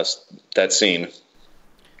that scene.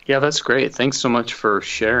 Yeah, that's great. Thanks so much for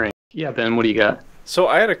sharing. Yeah, Ben, what do you got? So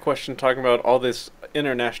I had a question talking about all this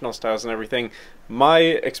international styles and everything. My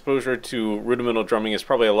exposure to rudimental drumming is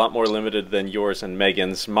probably a lot more limited than yours and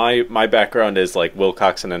Megan's. My background is like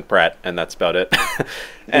Wilcoxon and Pratt, and that's about it.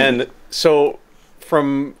 And so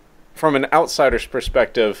from an outsider's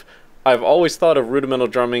perspective, I've always thought of rudimental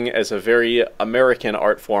drumming as a very American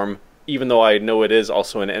art form, even though I know it is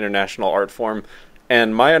also an international art form.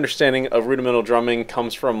 And my understanding of rudimental drumming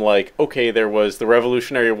comes from, like, okay, there was the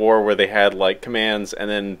Revolutionary War where they had, like, commands, and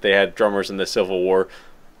then they had drummers in the Civil War,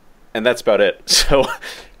 and that's about it. So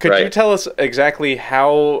could you tell us exactly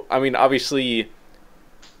how, I mean, obviously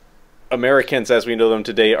Americans as we know them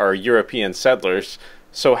today are European settlers,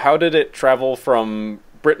 so how did it travel from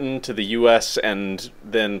Britain to the U.S. and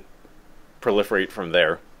then proliferate from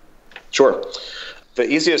there? Sure. The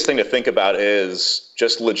easiest thing to think about is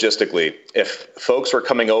just logistically. If folks were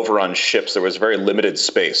coming over on ships, there was very limited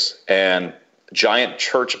space, and giant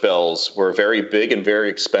church bells were very big and very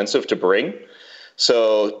expensive to bring.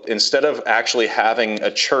 So instead of actually having a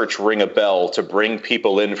church ring a bell to bring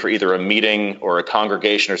people in for either a meeting or a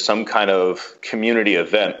congregation or some kind of community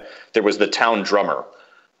event, there was the town drummer.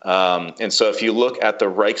 And so if you look at the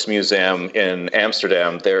Rijksmuseum in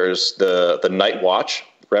Amsterdam, there's the Night Watch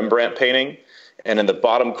Rembrandt painting. And in the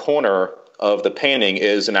bottom corner of the painting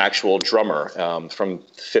is an actual drummer from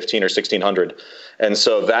 15 or 1600. And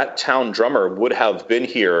so that town drummer would have been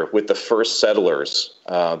here with the first settlers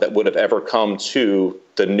that would have ever come to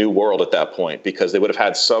the New World at that point, because they would have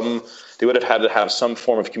had to have some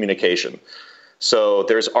form of communication. So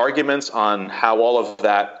there's arguments on how all of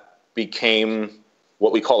that became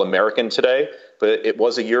what we call American today, but it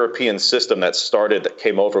was a European system that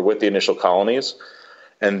came over with the initial colonies.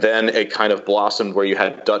 And then it kind of blossomed where you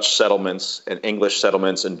had Dutch settlements and English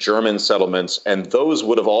settlements and German settlements. And those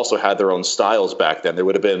would have also had their own styles back then. There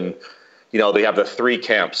would have been, they have the three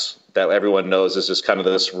camps that everyone knows is just kind of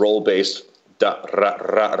this roll-based da, ra,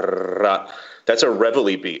 ra, ra. That's a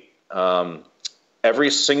reveille beat.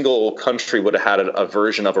 Every single country would have had a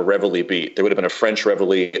version of a reveille beat. There would have been a French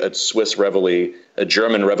reveille, a Swiss reveille, a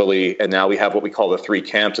German reveille, and now we have what we call the three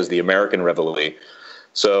camps as the American reveille.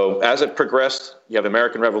 So as it progressed, you have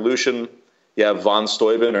American Revolution, you have von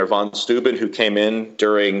Steuben, who came in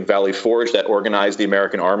during Valley Forge that organized the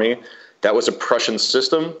American Army. That was a Prussian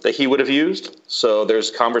system that he would have used. So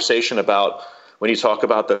there's conversation about when you talk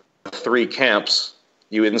about the three camps,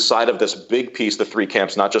 you inside of this big piece, the three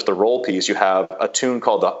camps, not just the roll piece, you have a tune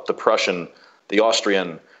called the Prussian, the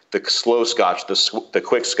Austrian, the slow Scotch, the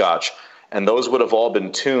quick Scotch. And those would have all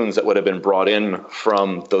been tunes that would have been brought in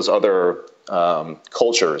from those other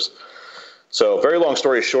cultures. So very long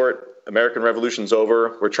story short, American Revolution's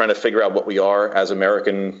over. We're trying to figure out what we are as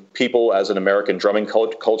American people, as an American drumming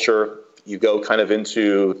culture. You go kind of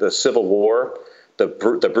into the Civil War. The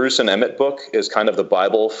Bruce and Emmett book is kind of the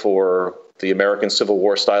Bible for the American Civil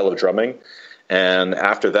War style of drumming. And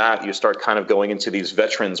after that, you start kind of going into these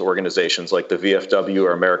veterans organizations like the VFW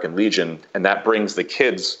or American Legion, and that brings the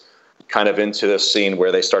kids kind of into this scene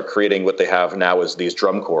where they start creating what they have now as these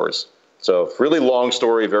drum corps. So really long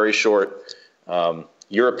story, very short.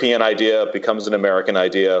 European idea becomes an American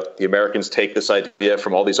idea. The Americans take this idea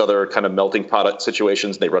from all these other kind of melting pot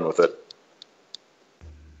situations, and they run with it.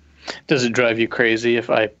 Does it drive you crazy if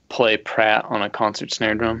I play Pratt on a concert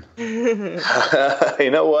snare drum? You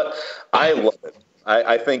know what? I love it.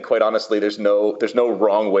 I think, quite honestly, there's no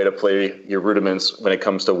wrong way to play your rudiments when it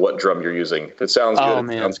comes to what drum you're using. If it sounds good,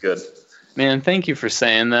 it sounds good. Man, thank you for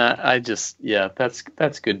saying that.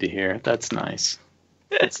 That's good to hear. That's nice.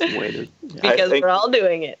 That's the way to. Yeah. Because we're all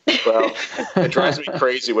doing it. Well, it drives me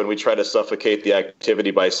crazy when we try to suffocate the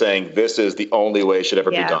activity by saying this is the only way it should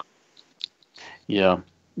ever be done.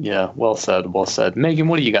 Yeah. Well said. Well said. Megan,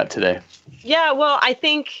 what do you got today? Yeah. Well, I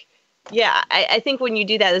think when you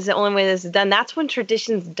do that, this is the only way this is done. That's when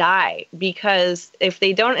traditions die, because if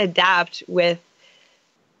they don't adapt with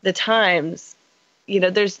the times,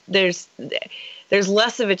 there's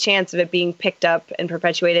less of a chance of it being picked up and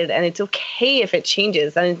perpetuated, and it's okay if it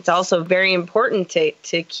changes. And it's also very important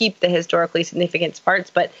to keep the historically significant parts.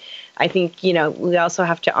 But I think, we also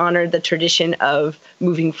have to honor the tradition of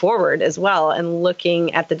moving forward as well and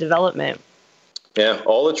looking at the development. Yeah,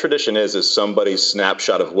 all the tradition is somebody's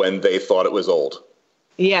snapshot of when they thought it was old.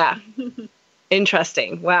 Yeah.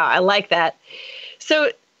 Interesting. Wow, I like that.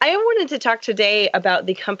 So I wanted to talk today about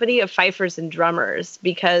the Company of Fifers and Drummers,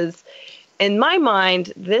 because in my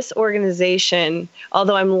mind, this organization,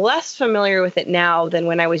 although I'm less familiar with it now than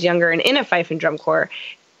when I was younger and in a fife and drum corps,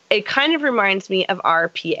 it kind of reminds me of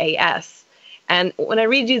RPAS. And when I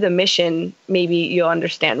read you the mission, maybe you'll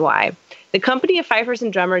understand why. The Company of Fifers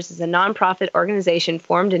and Drummers is a nonprofit organization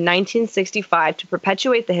formed in 1965 to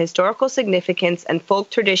perpetuate the historical significance and folk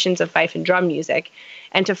traditions of fife and drum music,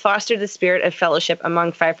 and to foster the spirit of fellowship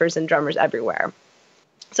among fifers and drummers everywhere.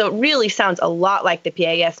 So it really sounds a lot like the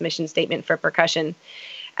PAS mission statement for percussion.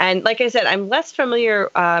 And like I said, I'm less familiar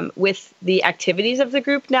with the activities of the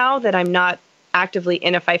group now that I'm not actively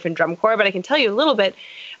in a fife and drum corps, but I can tell you a little bit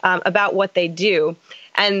about what they do.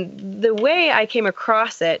 And the way I came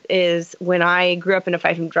across it is when I grew up in a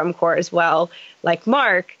fife and drum corps as well, like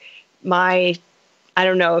Mark, I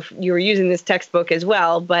don't know if you were using this textbook as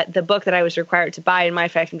well, but the book that I was required to buy in my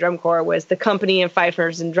fife and drum corps was The Company of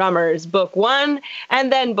Fifers and Drummers, book 1,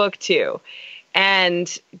 and then book 2.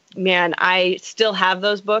 And man, I still have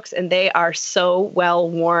those books, and they are so well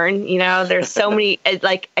worn. There's so many,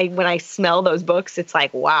 when I smell those books, it's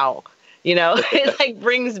like, wow, it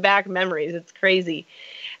brings back memories. It's crazy.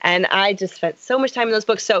 And I just spent so much time in those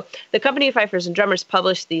books. So the Company of Fifers and Drummers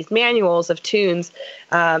published these manuals of tunes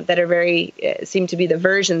that are seem to be the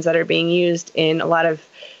versions that are being used in a lot of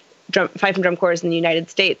fife and drum corps in the United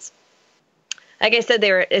States. Like I said,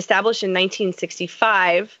 they were established in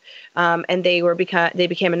 1965, and they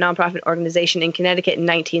became a nonprofit organization in Connecticut in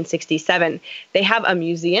 1967. They have a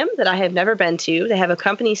museum that I have never been to. They have a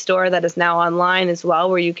company store that is now online as well,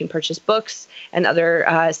 where you can purchase books and other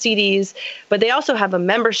CDs. But they also have a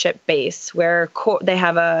membership base where they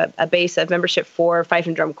have a base of membership for fife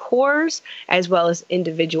and drum corps as well as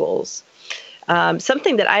individuals.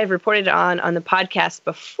 Something that I have reported on the podcast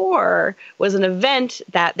before was an event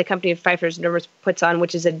that the Company of Fifers and Drummers puts on,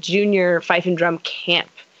 which is a junior fife and drum camp.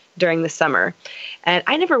 during the summer. And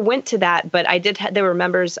I never went to that, but I did. There were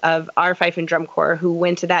members of our Fife and Drum Corps who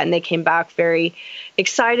went to that, and they came back very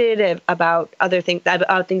excited about other things,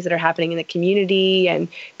 about things that are happening in the community, and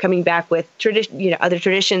coming back with other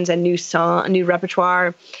traditions and new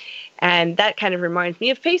repertoire. And that kind of reminds me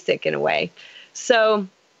of PASIC in a way. So,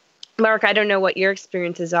 Mark, I don't know what your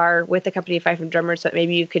experiences are with the Company of Fife and Drummers, but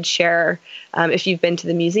maybe you could share if you've been to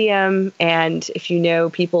the museum and if you know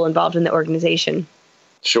people involved in the organization.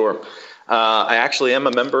 Sure. I actually am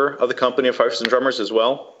a member of the Company of Fifers and Drummers as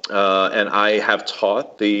well, and I have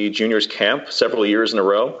taught the juniors camp several years in a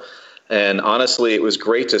row. And honestly, it was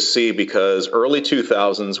great to see because early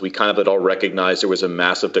 2000s, we kind of had all recognized there was a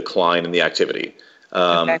massive decline in the activity.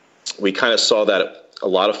 Okay. We kind of saw that a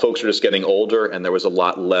lot of folks were just getting older, and there was a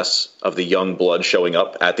lot less of the young blood showing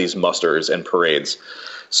up at these musters and parades.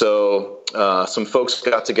 So some folks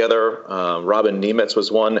got together. Robin Niemitz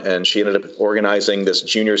was one, and she ended up organizing this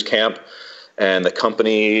juniors camp, and the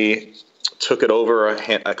company took it over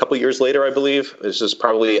a couple of years later, I believe. This is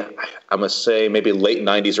probably, I must say, maybe late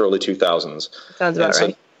 90s, early 2000s. Sounds about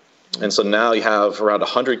right. And so now you have around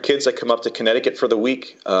 100 kids that come up to Connecticut for the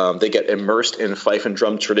week. They get immersed in fife and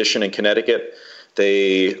drum tradition in Connecticut.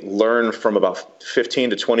 They learn from about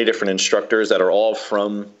 15 to 20 different instructors that are all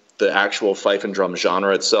from the actual fife and drum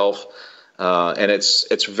genre itself, and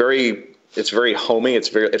it's very homey.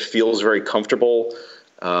 It feels very comfortable.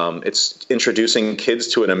 It's introducing kids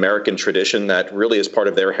to an American tradition that really is part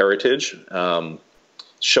of their heritage,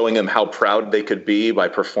 showing them how proud they could be by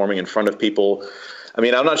performing in front of people. I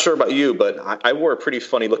mean, I'm not sure about you, but I wore a pretty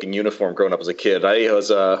funny looking uniform growing up as a kid. I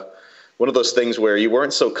was one of those things where you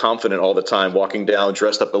weren't so confident all the time, walking down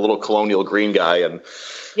dressed up a little colonial green guy, and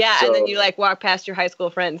and then you walk past your high school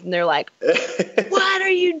friends and they're like, what are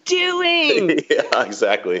you doing? Yeah,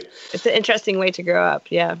 exactly. It's an interesting way to grow up.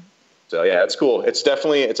 Yeah. So yeah, it's cool.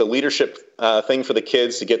 It's a leadership thing for the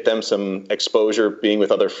kids to get them some exposure, being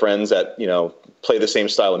with other friends that, play the same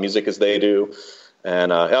style of music as they do.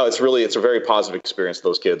 And it's a very positive experience for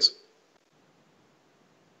those kids.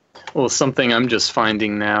 Well, something I'm just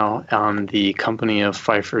finding now on the Company of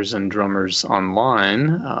Fifers and Drummers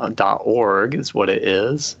online, .org is what it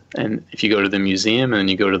is. And if you go to the museum and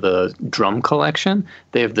you go to the drum collection,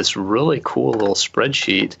 they have this really cool little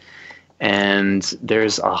spreadsheet. And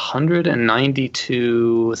there's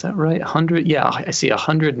 192, is that right? 100? Yeah, I see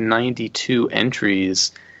 192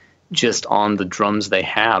 entries just on the drums they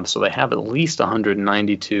have. So they have at least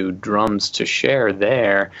 192 drums to share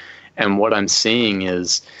there. And what I'm seeing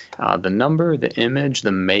is the number, the image,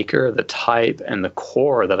 the maker, the type, and the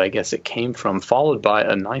core that I guess it came from, followed by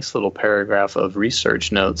a nice little paragraph of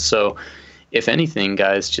research notes. So if anything,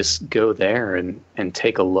 guys, just go there and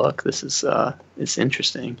take a look. This is it's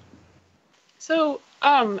interesting. So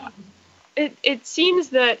it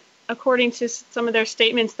seems that according to some of their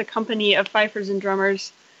statements, the Company of Fifers and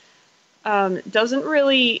Drummers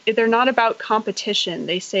they're not about competition.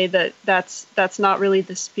 They say that that's not really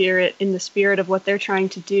the spirit of what they're trying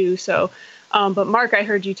to do. So, but Mark, I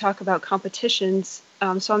heard you talk about competitions.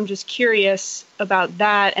 So I'm just curious about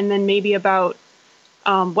that, and then maybe about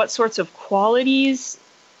what sorts of qualities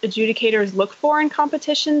adjudicators look for in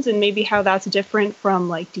competitions, and maybe how that's different from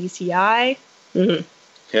like DCI.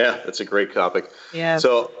 Mm-hmm. Yeah, that's a great topic. Yeah.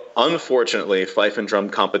 So unfortunately, fife and drum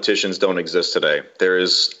competitions don't exist today.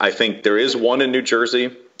 I think there is one in New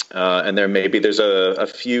Jersey, and there's a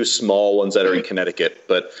few small ones that are in Connecticut,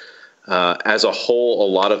 but as a whole, a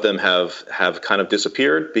lot of them have kind of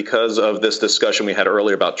disappeared because of this discussion we had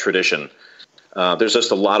earlier about tradition. There's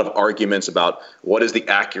just a lot of arguments about what is the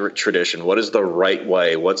accurate tradition, what is the right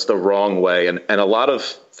way, what's the wrong way, and a lot of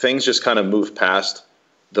things just kind of move past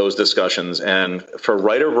those discussions. And for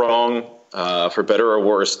right or wrong, for better or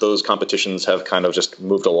worse, those competitions have kind of just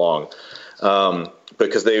moved along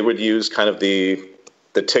because they would use kind of the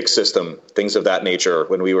tick system, things of that nature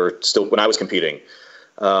when I was competing.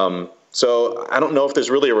 So I don't know if there's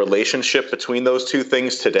really a relationship between those two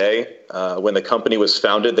things today. When the company was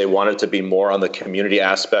founded, they wanted to be more on the community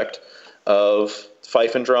aspect of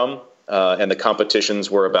fife and drum, and the competitions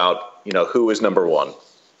were about, who is number one.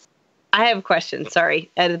 I have a question. Sorry,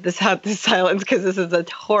 edit this out, this silence, because this is a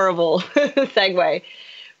horrible segue.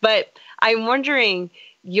 But I'm wondering,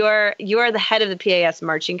 you're the head of the PAS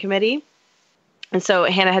marching committee. And so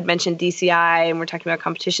Hannah had mentioned DCI, and we're talking about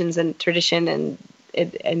competitions and tradition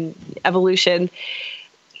and evolution.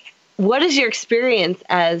 What is your experience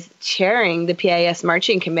as chairing the PAS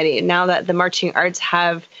marching committee now that the marching arts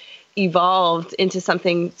have evolved into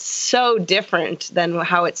something so different than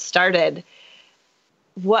how it started?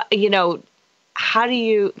 How do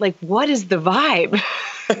you, what is the vibe?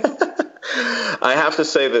 I have to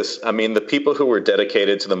say this. I mean, the people who were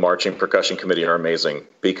dedicated to the marching percussion committee are amazing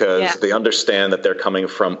because they understand that they're coming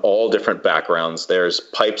from all different backgrounds. There's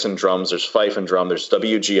pipes and drums, there's fife and drum, there's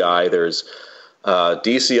WGI, there's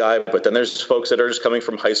DCI, but then there's folks that are just coming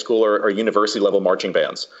from high school or university level marching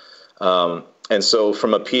bands. And so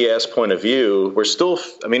from a PAS point of view, we're still,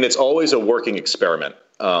 I mean, it's always a working experiment.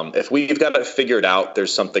 If we've got it figured out,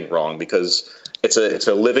 there's something wrong because it's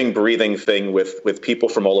a living, breathing thing with people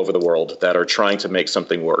from all over the world that are trying to make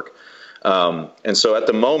something work. And so at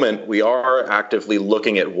the moment, we are actively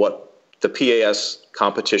looking at what the PAS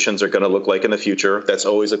competitions are going to look like in the future. That's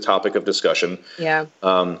always a topic of discussion. Yeah.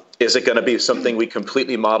 Is it going to be something we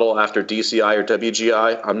completely model after DCI or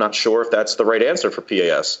WGI? I'm not sure if that's the right answer for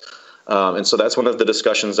PAS. And so that's one of the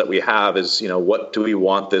discussions that we have is, what do we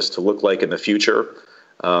want this to look like in the future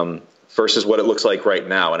versus what it looks like right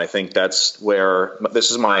now? And I think that's where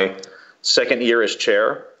this is my second year as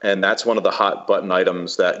chair, and that's one of the hot button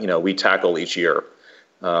items that, we tackle each year.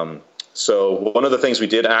 So one of the things we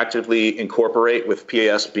did actively incorporate with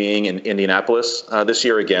PAS being in Indianapolis this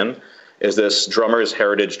year again is this Drummers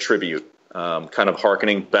Heritage Tribute, kind of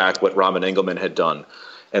hearkening back what Raman Engelman had done.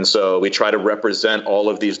 And so we try to represent all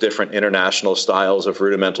of these different international styles of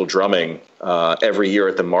rudimental drumming every year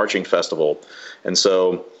at the Marching Festival. And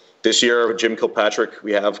so this year, Jim Kilpatrick,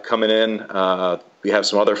 we have coming in. We have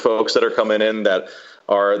some other folks that are coming in that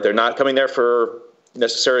they're not coming there for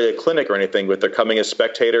necessarily a clinic or anything, but they're coming as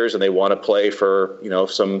spectators and they want to play for,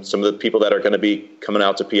 some of the people that are going to be coming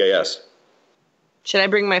out to PAS. Should I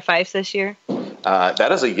bring my fifes this year? That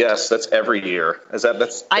is a yes. That's every year.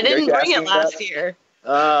 I didn't bring it last year.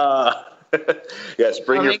 Yes,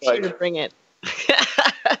 bring your fife. I'll make sure to bring it.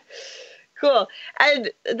 Cool. And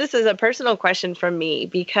this is a personal question from me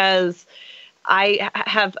because I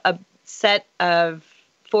have a set of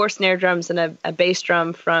 4 snare drums and a bass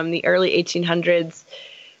drum from the early 1800s,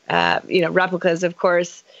 replicas, of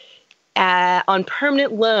course, on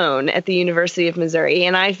permanent loan at the University of Missouri.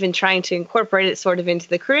 And I've been trying to incorporate it sort of into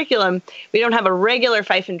the curriculum. We don't have a regular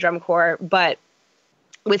fife and drum corps, but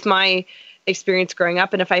with my experience growing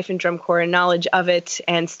up in a fife and drum corps and knowledge of it,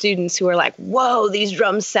 and students who are like, whoa, these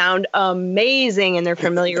drums sound amazing, and they're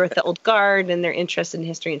familiar with the old guard and they're interested in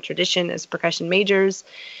history and tradition as percussion majors.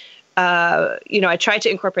 I try to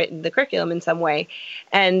incorporate in the curriculum in some way.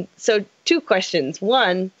 And so 2 questions.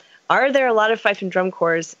 1, are there a lot of fife and drum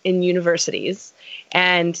corps in universities?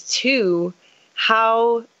 And 2,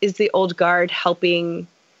 how is the old guard helping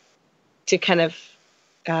to kind of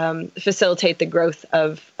facilitate the growth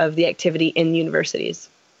of the activity in universities?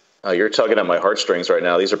 You're tugging at my heartstrings right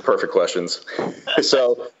now. These are perfect questions.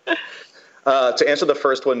 So to answer the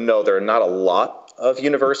first one, no, there are not a lot of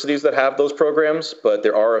universities that have those programs, but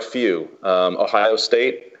there are a few. Ohio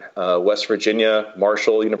State, West Virginia,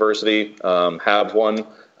 Marshall University have one.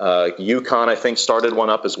 UConn, I think, started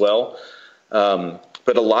one up as well.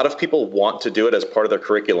 But a lot of people want to do it as part of their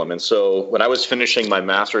curriculum. And so when I was finishing my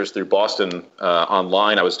master's through Boston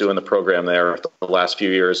online, I was doing the program there the last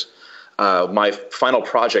few years. My final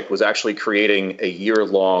project was actually creating a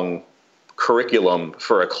year-long curriculum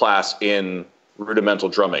for a class in rudimental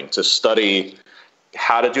drumming to study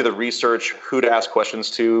how to do the research, who to ask questions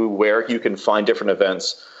to, where you can find different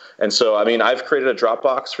events. And so, I've created a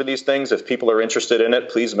Dropbox for these things. If people are interested in it,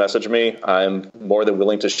 please message me. I'm more than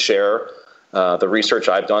willing to share the research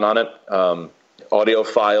I've done on it. Audio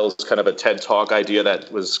files, kind of a TED Talk idea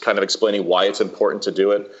that was kind of explaining why it's important to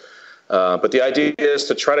do it. But the idea is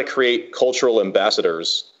to try to create cultural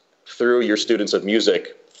ambassadors through your students of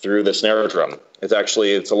music through the snare drum.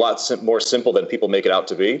 It's a lot more simple than people make it out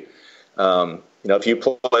to be. If you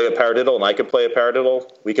play a paradiddle and I can play a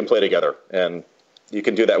paradiddle, we can play together. And you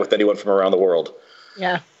can do that with anyone from around the world.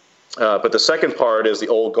 Yeah. But the second part is the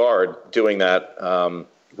old guard doing that.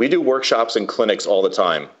 We do workshops and clinics all the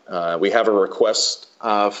time. We have a request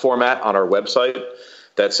format on our website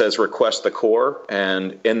that says request the core,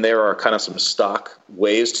 and in there are kind of some stock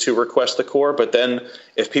ways to request the core. But then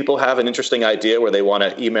if people have an interesting idea where they want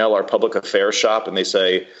to email our public affairs shop and they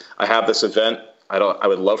say, I have this event, I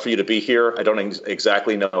would love for you to be here. I don't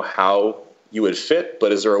exactly know how you would fit,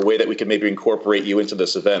 but is there a way that we can maybe incorporate you into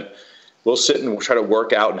this event? We'll sit and we'll try to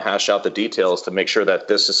work out and hash out the details to make sure that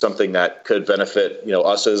this is something that could benefit,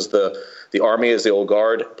 us as the Army, as the old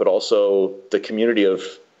guard, but also the community of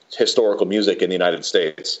historical music in the United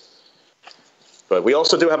States. But we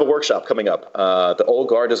also do have a workshop coming up. The old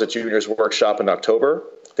guard does a juniors workshop in October.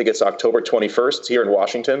 I think it's October 21st. It's here in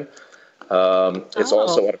Washington. It's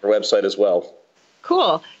also on our website as well.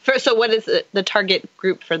 Cool. So what is the target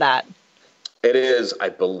group for that? It is, I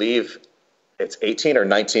believe, it's 18 or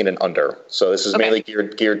 19 and under. So this is mainly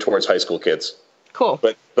geared towards high school kids. Cool.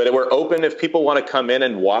 But we're open if people want to come in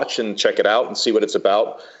and watch and check it out and see what it's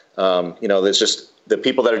about. There's just the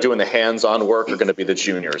people that are doing the hands-on work are going to be the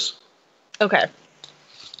juniors. Okay.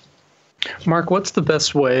 Mark, what's the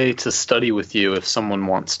best way to study with you if someone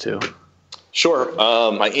wants to? Sure.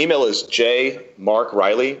 My email is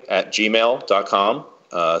jmarkreilly@gmail.com,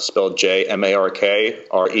 spelled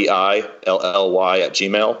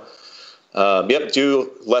JMarkReilly@gmail.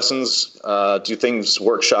 Do lessons, do things,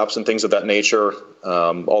 workshops and things of that nature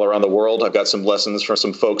all around the world. I've got some lessons from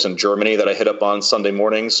some folks in Germany that I hit up on Sunday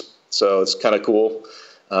mornings, so it's kind of cool.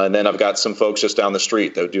 And then I've got some folks just down the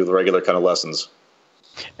street that do the regular kind of lessons.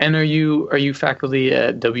 And are you faculty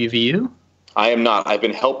at WVU? I am not. I've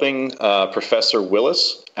been helping Professor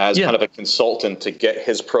Willis as kind of a consultant to get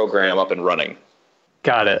his program up and running.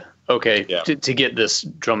 Got it. Okay. Yeah. To get this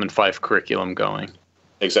drum and fife curriculum going.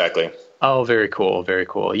 Exactly. Oh, very cool. Very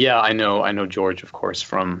cool. Yeah, I know George, of course,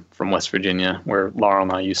 from West Virginia, where Laurel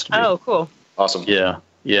and I used to be. Oh, cool. Awesome. Yeah.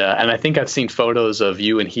 Yeah. And I think I've seen photos of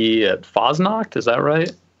you and he at Fosnacht. Is that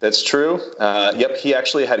right? That's true. Yep. He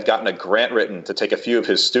actually had gotten a grant written to take a few of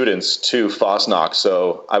his students to Fosnacht.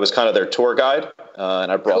 So I was kind of their tour guide,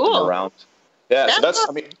 and I brought them around. Yeah.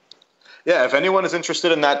 Yeah, if anyone is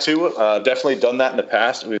interested in that too, definitely done that in the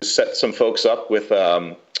past. We've set some folks up with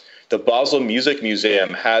the Basel Music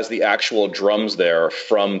Museum has the actual drums there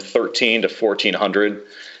from 13 to 1400.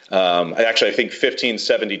 I think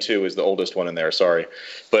 1572 is the oldest one in there, sorry.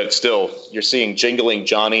 But still, you're seeing jingling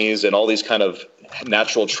Johnnies and all these kind of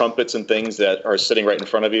natural trumpets and things that are sitting right in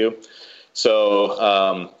front of you.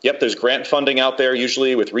 So, there's grant funding out there,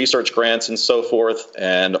 usually with research grants and so forth.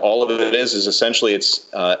 And all of it is essentially it's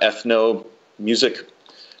ethno-music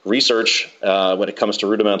research when it comes to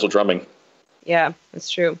rudimental drumming. Yeah, that's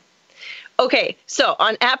true. Okay, so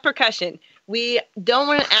on app percussion, we don't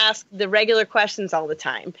want to ask the regular questions all the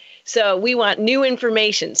time. So we want new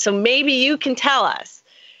information. So maybe you can tell us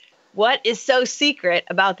what is so secret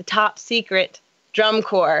about the top secret drum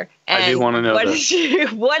corps. And I do want to know this.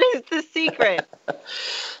 What is the secret?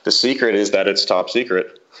 The secret is that it's top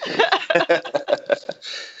secret.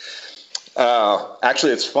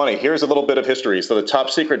 Actually, it's funny. Here's a little bit of history. So the Top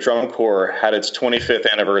Secret Drum Corps had its 25th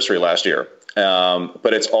anniversary last year,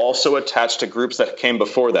 but it's also attached to groups that came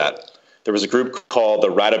before that. There was a group called the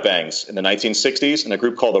Radabangs in the 1960s and a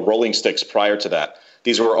group called the Rolling Sticks prior to that.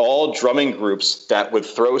 These were all drumming groups that would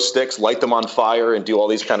throw sticks, light them on fire, and do all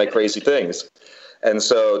these kind of crazy things. And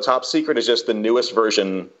so Top Secret is just the newest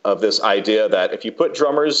version of this idea that if you put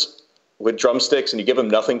drummers with drumsticks and you give them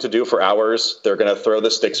nothing to do for hours, they're going to throw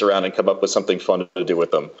the sticks around and come up with something fun to do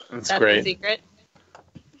with them. That's great. The secret.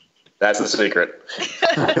 That's the secret.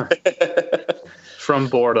 From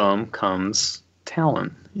boredom comes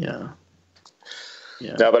talent. Yeah.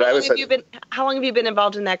 Yeah. No, but how long have you been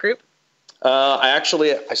involved in that group? I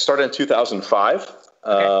started in 2005.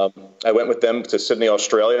 Okay. I went with them to Sydney,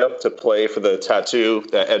 Australia to play for the tattoo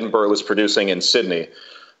that Edinburgh was producing in Sydney.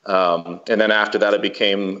 And then after that, I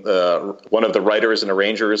became one of the writers and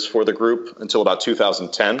arrangers for the group until about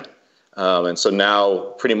 2010. And so now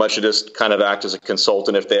pretty much I just kind of act as a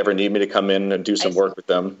consultant if they ever need me to come in and do some work with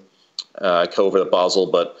them. I go over to Basel,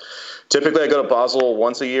 but typically I go to Basel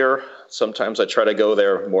once a year. Sometimes I try to go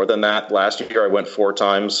there more than that. Last year I went 4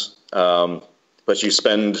 times. But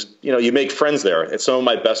you make friends there. Some of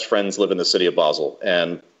my best friends live in the city of Basel,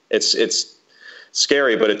 and it's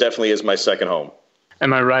scary, but it definitely is my second home.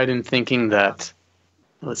 Am I right in thinking that,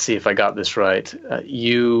 let's see if I got this right,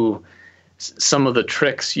 some of the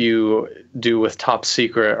tricks you do with Top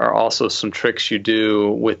Secret are also some tricks you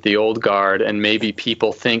do with the Old Guard, and maybe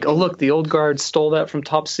people think, oh, look, the Old Guard stole that from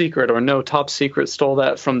Top Secret, or no, Top Secret stole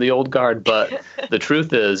that from the Old Guard, but the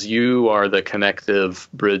truth is you are the connective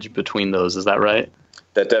bridge between those. Is that right?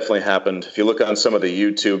 That definitely happened. If you look on some of the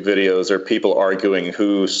YouTube videos, there are people arguing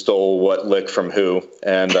who stole what lick from who,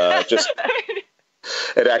 and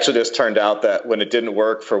it actually just turned out that when it didn't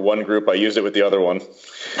work for one group, I used it with the other one.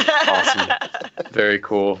 Awesome. Very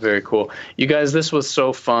cool. Very cool. You guys, this was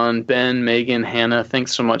so fun. Ben, Megan, Hannah,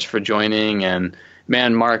 thanks so much for joining. And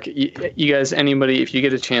man, Mark, you guys, anybody, if you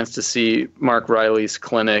get a chance to see Mark Reilly's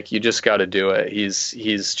clinic, you just got to do it.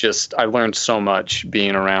 He's just, I learned so much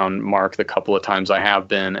being around Mark the couple of times I have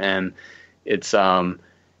been. And it's, I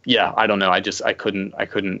don't know. I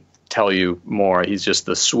couldn't tell you more. He's just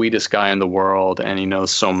the sweetest guy in the world, and he knows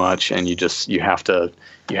so much, and you have to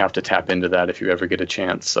tap into that if you ever get a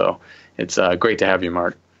chance. So it's great to have you,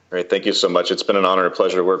 Mark. Great. Thank you so much. It's been an honor and a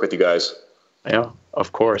pleasure to work with you guys. Yeah,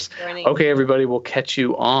 of course. Okay, everybody, we'll catch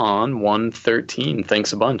you on 113.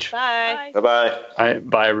 Thanks a bunch. Bye. Bye-bye. All right,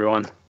 bye, everyone.